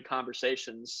open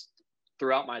conversations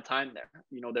throughout my time there.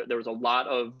 You know, there was a lot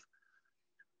of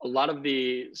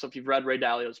the, so if you've read Ray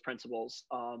Dalio's Principles,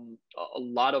 a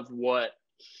lot of what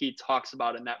he talks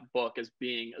about in that book as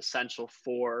being essential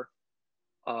for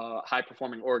high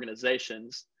performing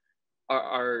organizations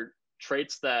are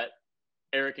traits that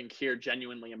Eric and Keir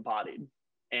genuinely embodied.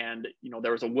 And, you know,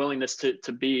 there was a willingness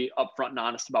to be upfront and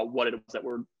honest about what it was that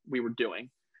we were doing.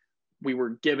 We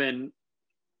were given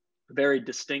very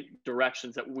distinct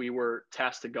directions that we were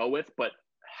tasked to go with, but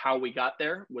how we got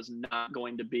there was not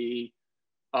going to be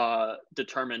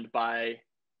determined by,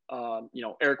 you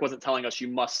know, Eric wasn't telling us you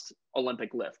must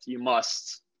Olympic lift, you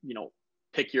must, you know,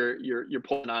 pick your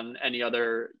point on any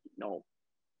other, you know,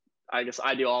 I guess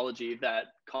ideology that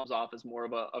comes off as more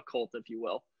of a cult, if you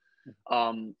will.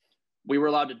 We were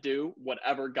allowed to do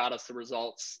whatever got us the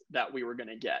results that we were going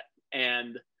to get.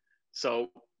 And so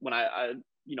when I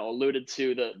you know, alluded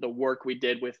to the work we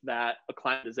did with that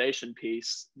acclimatization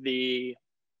piece, the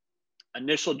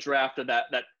initial draft of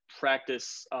that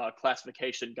practice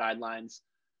classification guidelines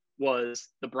was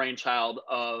the brainchild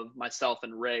of myself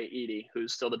and Ray Eady,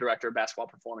 who's still the director of basketball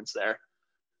performance there.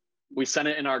 We sent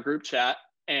it in our group chat,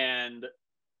 and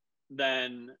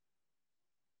then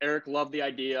Eric loved the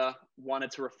idea, wanted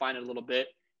to refine it a little bit.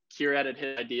 Keir added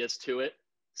his ideas to it,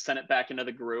 sent it back into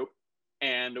the group,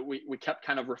 and we kept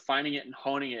kind of refining it and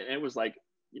honing it. And it was like,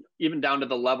 you know, even down to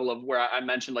the level of where I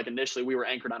mentioned, like initially we were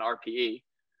anchored on RPE.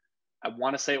 I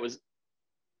want to say it was,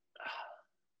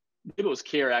 maybe it was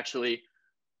Keir actually,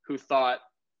 who thought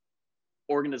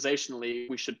organizationally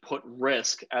we should put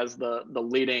risk as the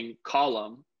leading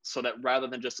column, so that rather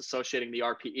than just associating the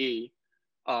RPE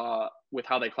with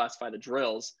how they classify the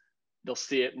drills, they'll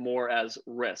see it more as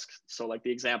risk. So like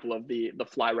the example of the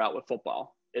fly route with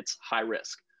football, it's high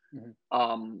risk.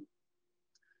 Mm-hmm.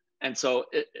 And so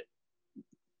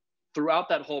throughout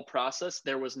that whole process,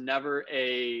 there was never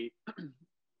a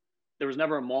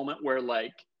moment where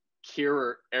like Keir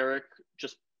or Eric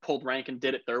just pulled rank and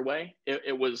did it their way.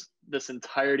 It was this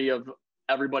entirety of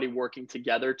everybody working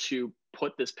together to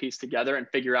put this piece together and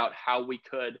figure out how we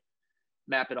could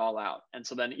map it all out. And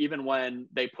so then even when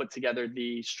they put together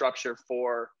the structure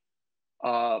for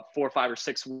 4, 5, or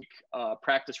 6 week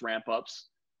practice ramp ups,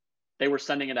 they were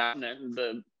sending it out, and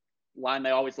the line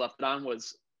they always left it on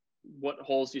was, what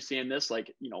holes do you see in this?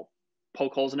 Like, you know,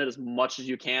 poke holes in it as much as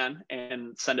you can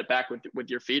and send it back with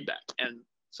your feedback. And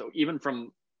so even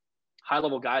from high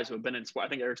level guys who have been in sport, I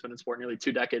think Eric's been in sport nearly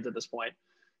 2 decades at this point.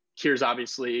 Keir's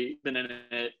obviously been in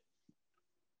it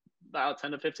about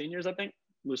 10 to 15 years, I think.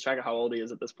 Lose track of how old he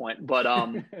is at this point. But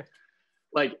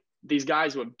like these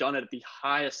guys who have done it at the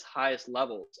highest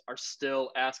levels are still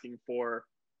asking for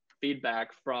feedback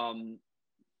from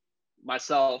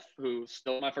myself, who's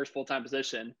still my first full-time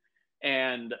position,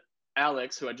 and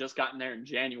Alex, who had just gotten there in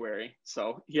January.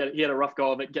 So he had a rough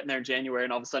go of it getting there in January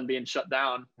and all of a sudden being shut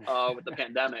down with the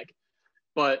pandemic.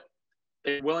 But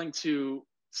they're willing to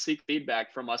seek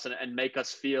feedback from us and make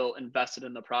us feel invested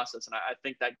in the process. And I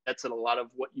think that gets at a lot of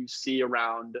what you see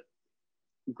around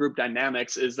group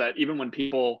dynamics, is that even when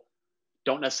people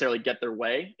don't necessarily get their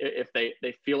way, if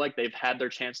they feel like they've had their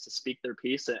chance to speak their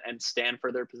piece and stand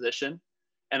for their position,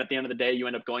 and at the end of the day you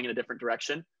end up going in a different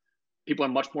direction, people are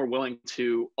much more willing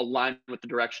to align with the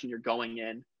direction you're going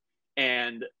in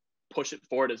and push it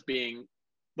forward as being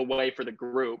the way for the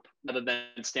group, rather than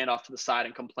stand off to the side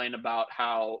and complain about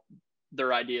how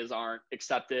their ideas aren't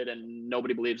accepted and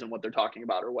nobody believes in what they're talking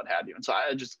about or what have you. And so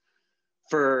I just,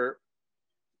 for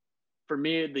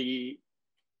me,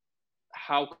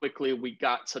 how quickly we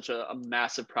got such a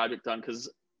massive project done, because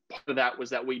part of that was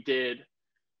that we did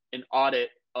an audit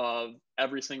of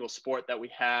every single sport that we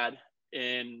had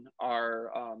in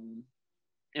our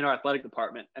athletic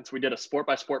department. And so we did a sport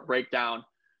by sport breakdown,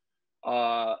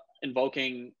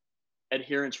 invoking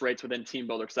adherence rates within Team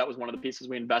Builder, because that was one of the pieces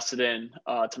we invested in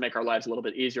to make our lives a little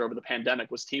bit easier over the pandemic,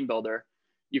 was Team Builder.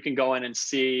 You can go in and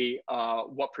see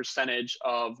what percentage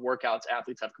of workouts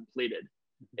athletes have completed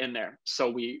in there. So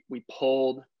we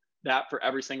pulled that for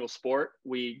every single sport.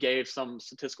 We gave some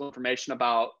statistical information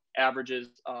about averages,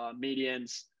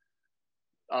 medians,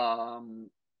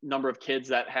 number of kids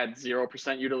that had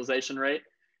 0% utilization rate.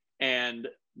 And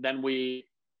then we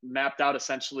mapped out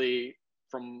essentially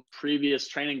from previous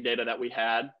training data that we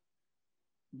had,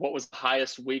 what was the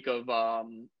highest week of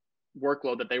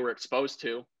workload that they were exposed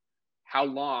to, how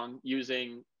long,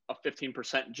 using a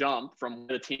 15% jump from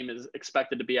where the team is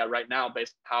expected to be at right now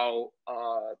based on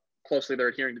how closely they're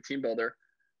adhering to Team Builder,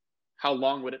 how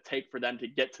long would it take for them to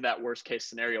get to that worst case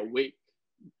scenario week?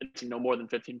 no more than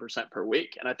 15% per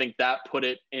week. And I think that put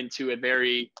it into a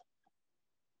very,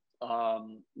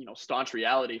 staunch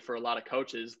reality for a lot of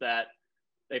coaches, that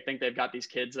they think they've got these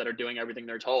kids that are doing everything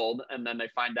they're told. And then they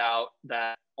find out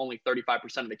that only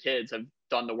 35% of the kids have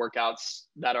done the workouts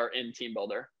that are in Team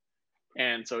Builder.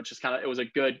 And so it's just it was a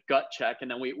good gut check.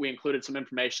 And then we included some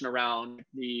information around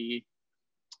the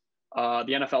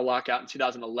NFL lockout in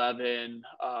 2011,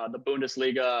 the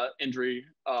Bundesliga injury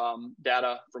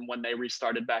data from when they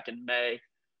restarted back in May.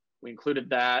 We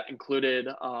included a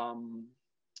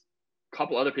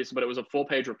couple other pieces, but it was a full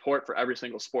page report for every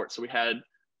single sport. So we had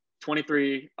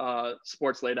 23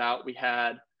 sports laid out. We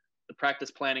had the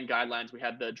practice planning guidelines. We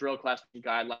had the drill class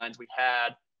guidelines. We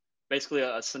had basically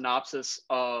a synopsis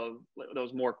of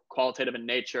those more qualitative in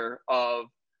nature of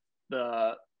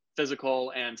the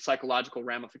physical and psychological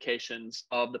ramifications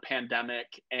of the pandemic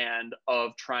and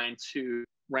of trying to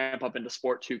ramp up into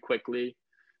sport too quickly.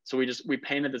 So we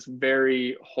painted this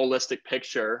very holistic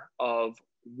picture of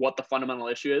what the fundamental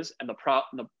issue is and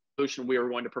the solution we were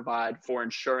going to provide for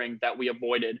ensuring that we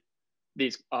avoided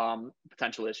these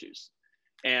potential issues.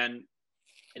 And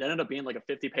it ended up being like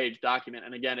a 50-page document.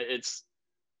 And again, it's,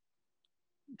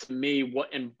 to me,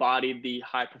 what embodied the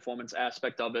high performance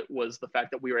aspect of it was the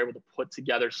fact that we were able to put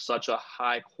together such a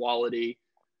high quality,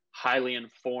 highly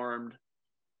informed,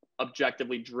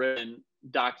 objectively driven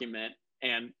document,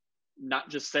 and not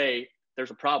just say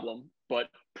there's a problem, but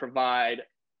provide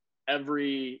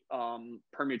every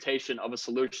permutation of a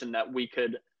solution that we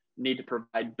could need to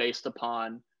provide based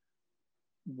upon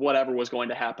whatever was going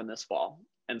to happen this fall.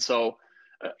 And so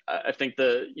I think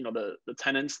the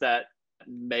tenets that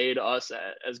made us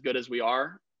as good as we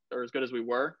are, or as good as we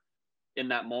were in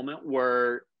that moment,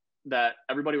 were that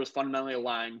everybody was fundamentally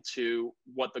aligned to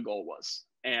what the goal was.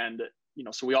 And,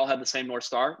 so we all had the same North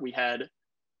Star. We had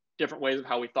different ways of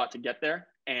how we thought to get there.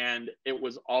 And it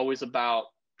was always about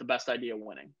the best idea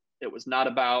winning. It was not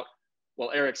about,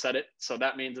 well, Eric said it, so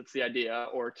that means it's the idea,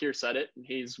 or Keir said it, and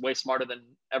he's way smarter than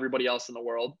everybody else in the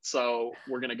world, so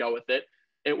we're going to go with it.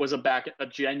 It was a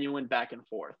genuine back and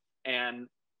forth. And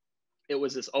it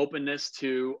was this openness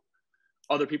to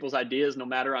other people's ideas, no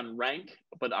matter on rank,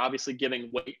 but obviously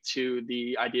giving weight to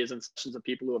the ideas and sessions of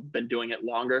people who have been doing it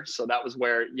longer. So that was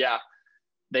where,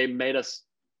 they made us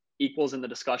equals in the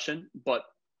discussion, but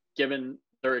given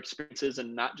their experiences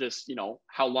and not just,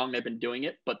 how long they've been doing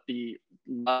it, but the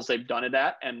levels they've done it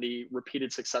at and the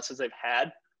repeated successes they've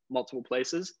had multiple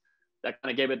places, that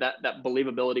kind of gave it that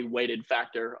believability weighted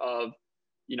factor of,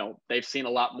 they've seen a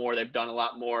lot more, they've done a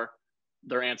lot more.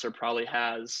 Their answer probably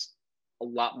has a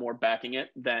lot more backing it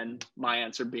than my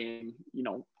answer being,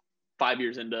 5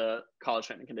 years into college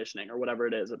strength and conditioning or whatever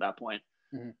it is at that point.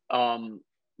 Mm-hmm.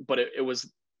 But it was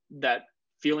that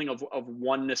feeling of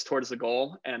oneness towards the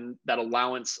goal and that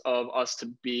allowance of us to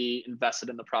be invested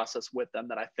in the process with them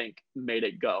that I think made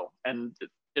it go. And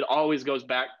it always goes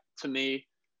back for me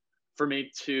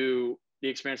to the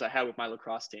experience I had with my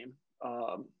lacrosse team.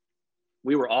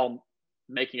 We were all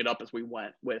making it up as we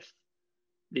went with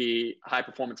the high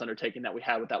performance undertaking that we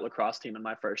had with that lacrosse team in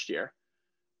my first year.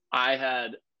 I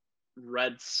had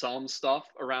read some stuff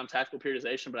around tactical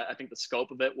periodization, but I think the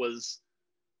scope of it was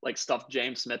like stuff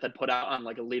James Smith had put out on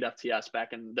like Elite FTS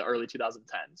back in the early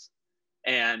 2010s.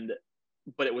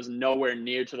 But it was nowhere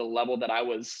near to the level that I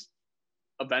was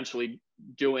eventually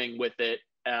doing with it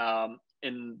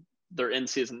in their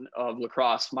in-season of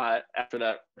lacrosse at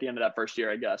the end of that first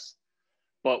year, I guess.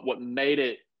 But what made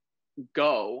it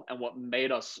go and what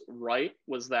made us right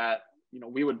was that,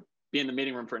 we would be in the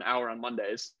meeting room for an hour on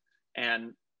Mondays.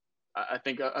 And I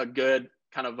think a good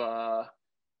kind of a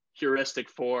heuristic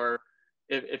for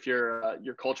if your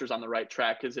culture's on the right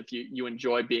track is if you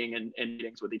enjoy being in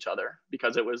meetings with each other,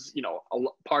 because it was, a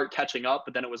part catching up,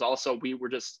 but then it was also,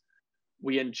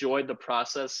 we enjoyed the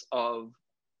process of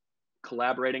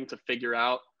collaborating to figure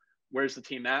out where's the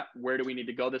team at, where do we need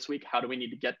to go this week, how do we need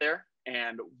to get there,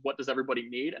 and what does everybody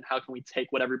need, and how can we take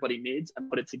what everybody needs and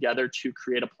put it together to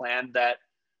create a plan that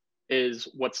is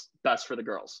what's best for the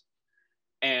girls.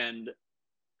 And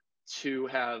to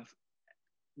have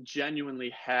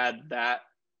genuinely had that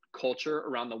culture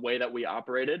around the way that we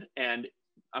operated, and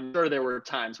I'm sure there were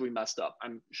times we messed up,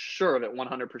 I'm sure of it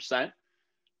 100%,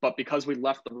 but because we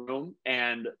left the room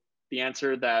and the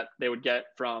answer that they would get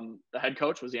from the head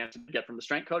coach was the answer they get from the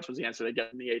strength coach, was the answer they get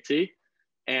from the AT,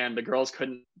 and the girls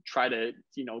couldn't try to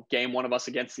game one of us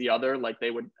against the other like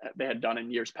they had done in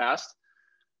years past,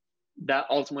 that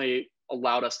ultimately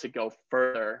allowed us to go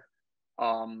further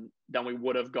than we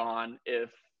would have gone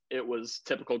if it was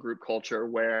typical group culture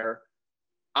where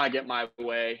I get my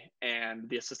way and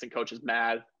the assistant coach is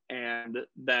mad, and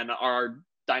then our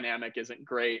dynamic isn't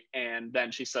great. And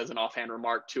then she says an offhand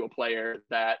remark to a player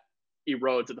that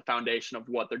erodes at the foundation of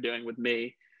what they're doing with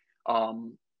me.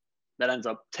 That ends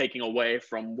up taking away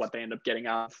from what they end up getting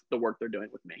out of the work they're doing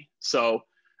with me. So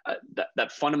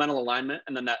that fundamental alignment,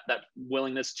 and then that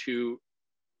willingness to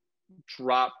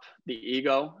drop the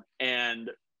ego and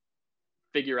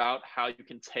figure out how you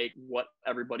can take what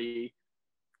everybody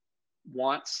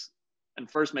wants and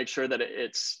first make sure that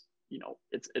it's, you know,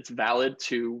 it's valid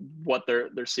to what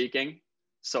they're seeking.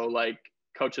 So like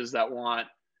coaches that want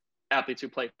athletes who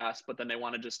play fast, but then they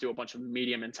want to just do a bunch of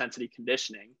medium intensity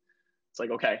conditioning. It's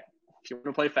like, okay, if you want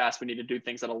to play fast, we need to do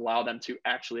things that allow them to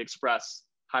actually express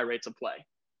high rates of play.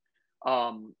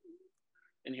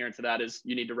 Inherent to that is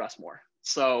you need to rest more.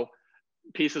 So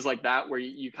pieces like that, where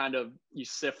you kind of, you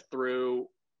sift through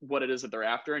what it is that they're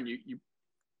after, and you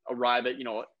arrive at, you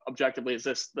know, objectively, is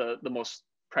this the most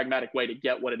pragmatic way to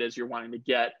get what it is you're wanting to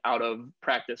get out of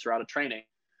practice or out of training?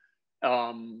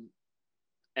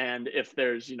 And if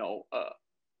there's, you know, a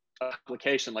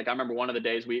application, like I remember one of the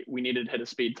days we needed to hit a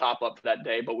speed top up for that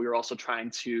day, but we were also trying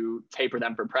to taper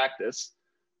them for practice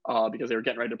because they were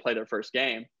getting ready to play their first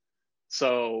game.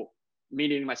 So me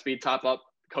needing my speed top up,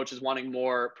 coaches wanting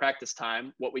more practice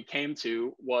time, what we came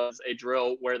to was a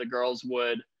drill where the girls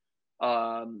would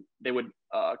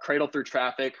cradle through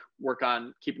traffic, work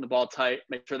on keeping the ball tight,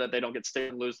 make sure that they don't get stick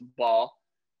and lose the ball,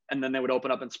 and then they would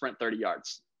open up and sprint 30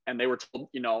 yards. And they were told,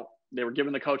 you know, they were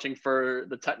given the coaching for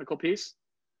the technical piece,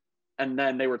 and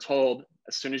then they were told,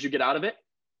 as soon as you get out of it,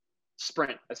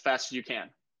 sprint as fast as you can.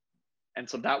 And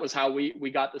so that was how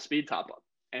we got the speed top up.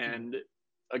 And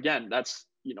again, that's,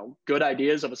 you know, good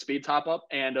ideas of a speed top up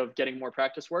and of getting more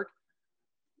practice work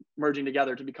merging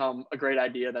together to become a great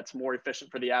idea that's more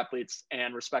efficient for the athletes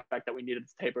and respect the fact that we needed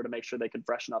the taper to make sure they could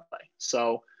freshen up play.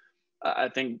 So I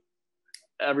think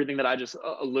everything that I just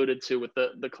alluded to with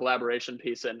the collaboration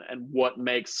piece and what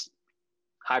makes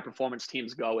high performance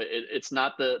teams go, it's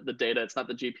not the data, it's not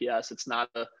the GPS, it's not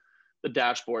the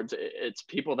dashboards, it's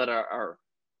people that are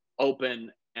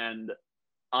open and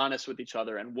honest with each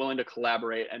other and willing to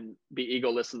collaborate and be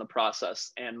egoless in the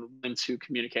process and willing to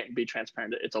communicate and be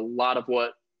transparent. It's a lot of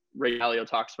what Ray Dalio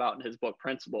talks about in his book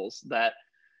Principles, that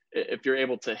if you're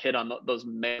able to hit on those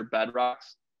major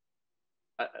bedrocks,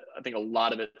 I think a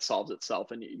lot of it solves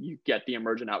itself and you get the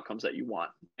emergent outcomes that you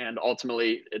want. And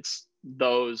ultimately it's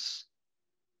those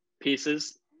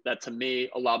pieces that to me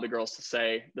allowed the girls to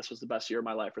say, this was the best year of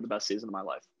my life or the best season of my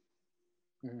life.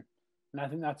 Mm-hmm. And I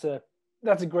think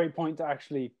that's a great point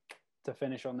to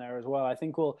finish on there as well. I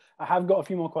think I have got a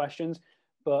few more questions,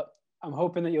 but I'm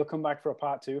hoping that you'll come back for a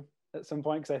part 2 at some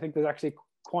point, because I think there's actually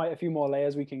quite a few more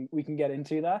layers we can get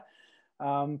into there.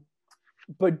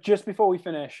 But just before we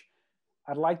finish,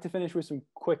 I'd like to finish with some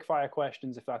quick fire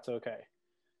questions, if that's okay.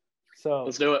 So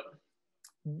let's do it.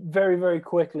 Very, very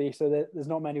quickly. So there's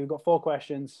not many. We've got 4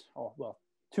 questions,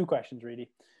 2 questions really.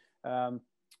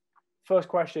 First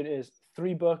question is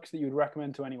 3 books that you would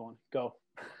recommend to anyone. Go.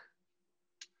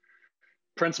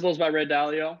 Principles by Ray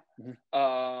Dalio.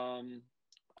 Mm-hmm.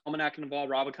 Almanac and Naval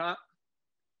Ravikant.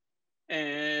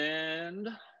 And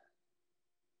I'm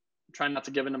trying not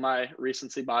to give into my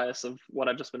recency bias of what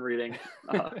I've just been reading.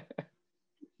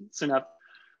 Soon enough.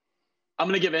 I'm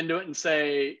going to give into it and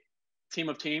say Team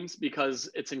of Teams, because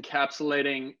it's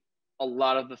encapsulating a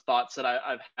lot of the thoughts that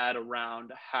I've had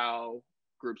around how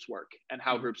groups work and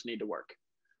how groups need to work.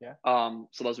 Yeah.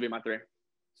 So those would be my 3.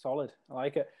 Solid. I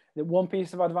like it. One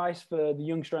piece of advice for the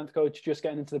young strength coach just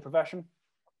getting into the profession?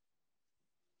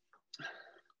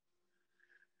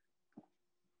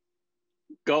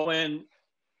 Go in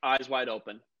eyes wide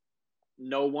open.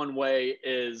 No one way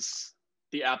is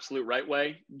the absolute right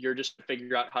way. You're just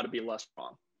figuring out how to be less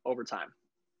wrong over time.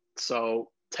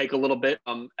 So take a little bit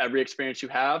from every experience you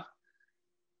have.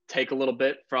 Take a little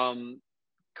bit from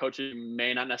coaches you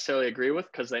may not necessarily agree with,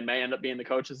 because they may end up being the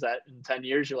coaches that in 10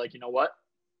 years you're like, you know what,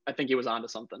 I think he was onto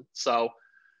something. So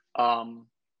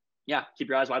keep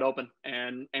your eyes wide open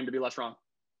and aim to be less wrong.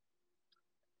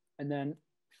 And then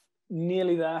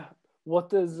nearly there, what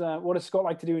does Scott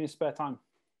like to do in his spare time?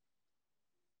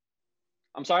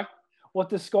 I'm sorry? What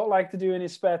does Scott like to do in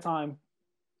his spare time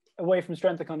away from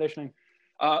strength and conditioning?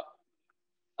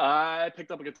 I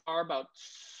picked up a guitar about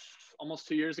almost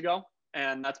 2 years ago,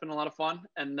 and that's been a lot of fun.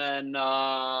 And then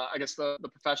I guess the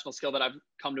professional skill that I've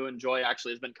come to enjoy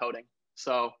actually has been coding.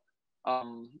 So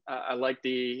I like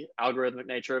the algorithmic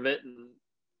nature of it and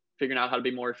figuring out how to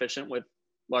be more efficient with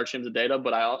large streams of data.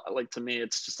 But I like, to me,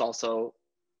 it's just also,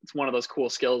 it's one of those cool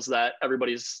skills that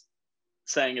everybody's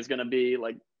saying is going to be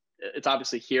like, it's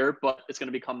obviously here, but it's going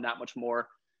to become that much more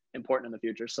important in the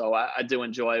future. So I do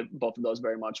enjoy both of those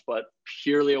very much, but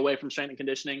purely away from strength and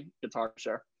conditioning, guitar for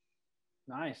sure.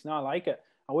 Nice. No, I like it.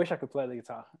 I wish I could play the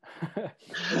guitar.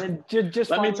 And then just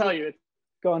Let finally, me tell you.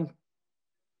 Go on.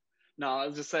 No, I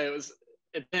was just saying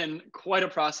it's been quite a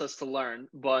process to learn,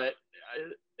 but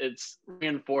it's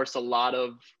reinforced a lot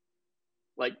of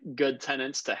like good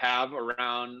tenets to have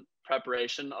around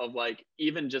preparation of like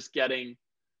even just getting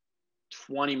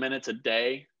 20 minutes a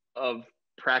day of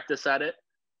practice at it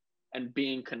and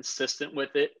being consistent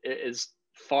with it is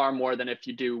far more than if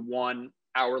you do 1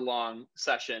 hour long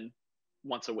session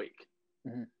once a week.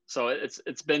 Mm-hmm. So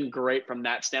it's been great from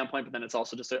that standpoint, but then it's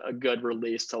also just a good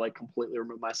release to like completely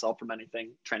remove myself from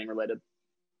anything training related.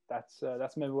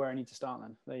 That's maybe where I need to start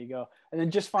then. There you go. And then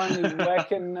just finally,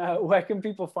 where can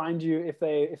people find you if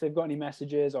they've got any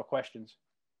messages or questions?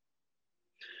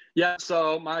 Yeah,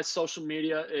 so my social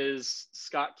media is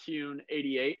Scott Kuehn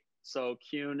 88. So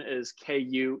Kuehn is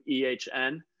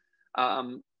Kuehn.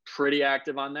 Pretty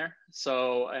active on there.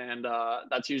 So, and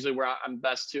that's usually where I'm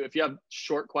best to. If you have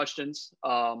short questions,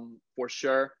 for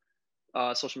sure,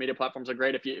 social media platforms are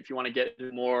great. If you want to get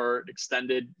more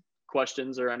extended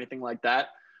questions or anything like that,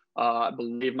 I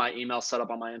believe my email's set up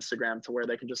on my Instagram to where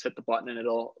they can just hit the button and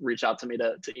it'll reach out to me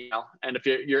to email. And if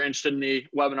you're interested in the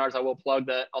webinars, I will plug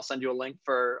that. I'll send you a link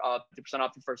for 50%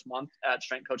 off the first month at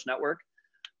Strength Coach Network.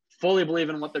 Fully believe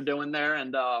in what they're doing there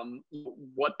and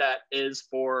what that is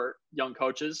for young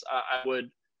coaches.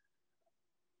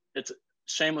 It's a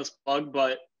shameless plug,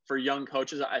 but for young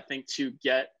coaches, I think to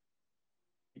get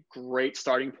a great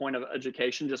starting point of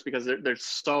education, just because there's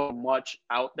so much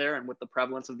out there, and with the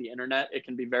prevalence of the internet, it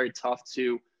can be very tough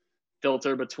to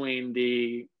filter between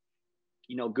the,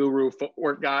 guru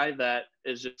footwork guy that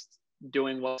is just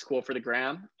doing what's cool for the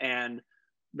gram and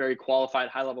very qualified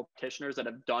high-level practitioners that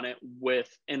have done it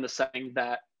in the setting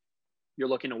that you're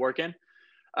looking to work in.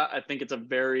 I think it's a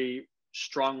very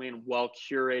strongly and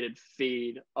well-curated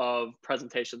feed of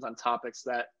presentations on topics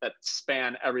that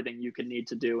span everything you could need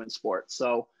to do in sports.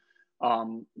 So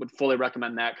would fully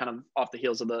recommend that, kind of off the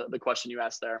heels of the question you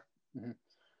asked there. Mm-hmm.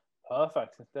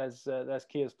 Perfect. There's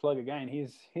Kia's plug again.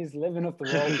 He's living up the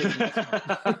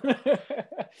role.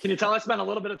 Can you tell I spent a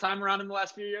little bit of time around in the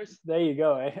last few years? There you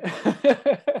go,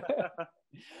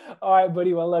 All right,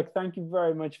 buddy. Well, look, thank you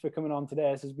very much for coming on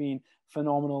today. This has been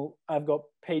phenomenal. I've got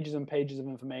pages and pages of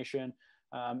information.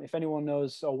 If anyone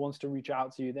knows or wants to reach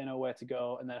out to you, they know where to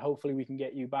go. And then hopefully we can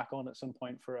get you back on at some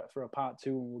point for a part 2,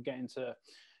 and we'll get into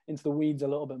the weeds a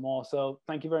little bit more. So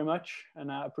thank you very much, and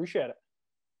I appreciate it.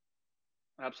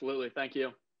 Absolutely. Thank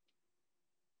you.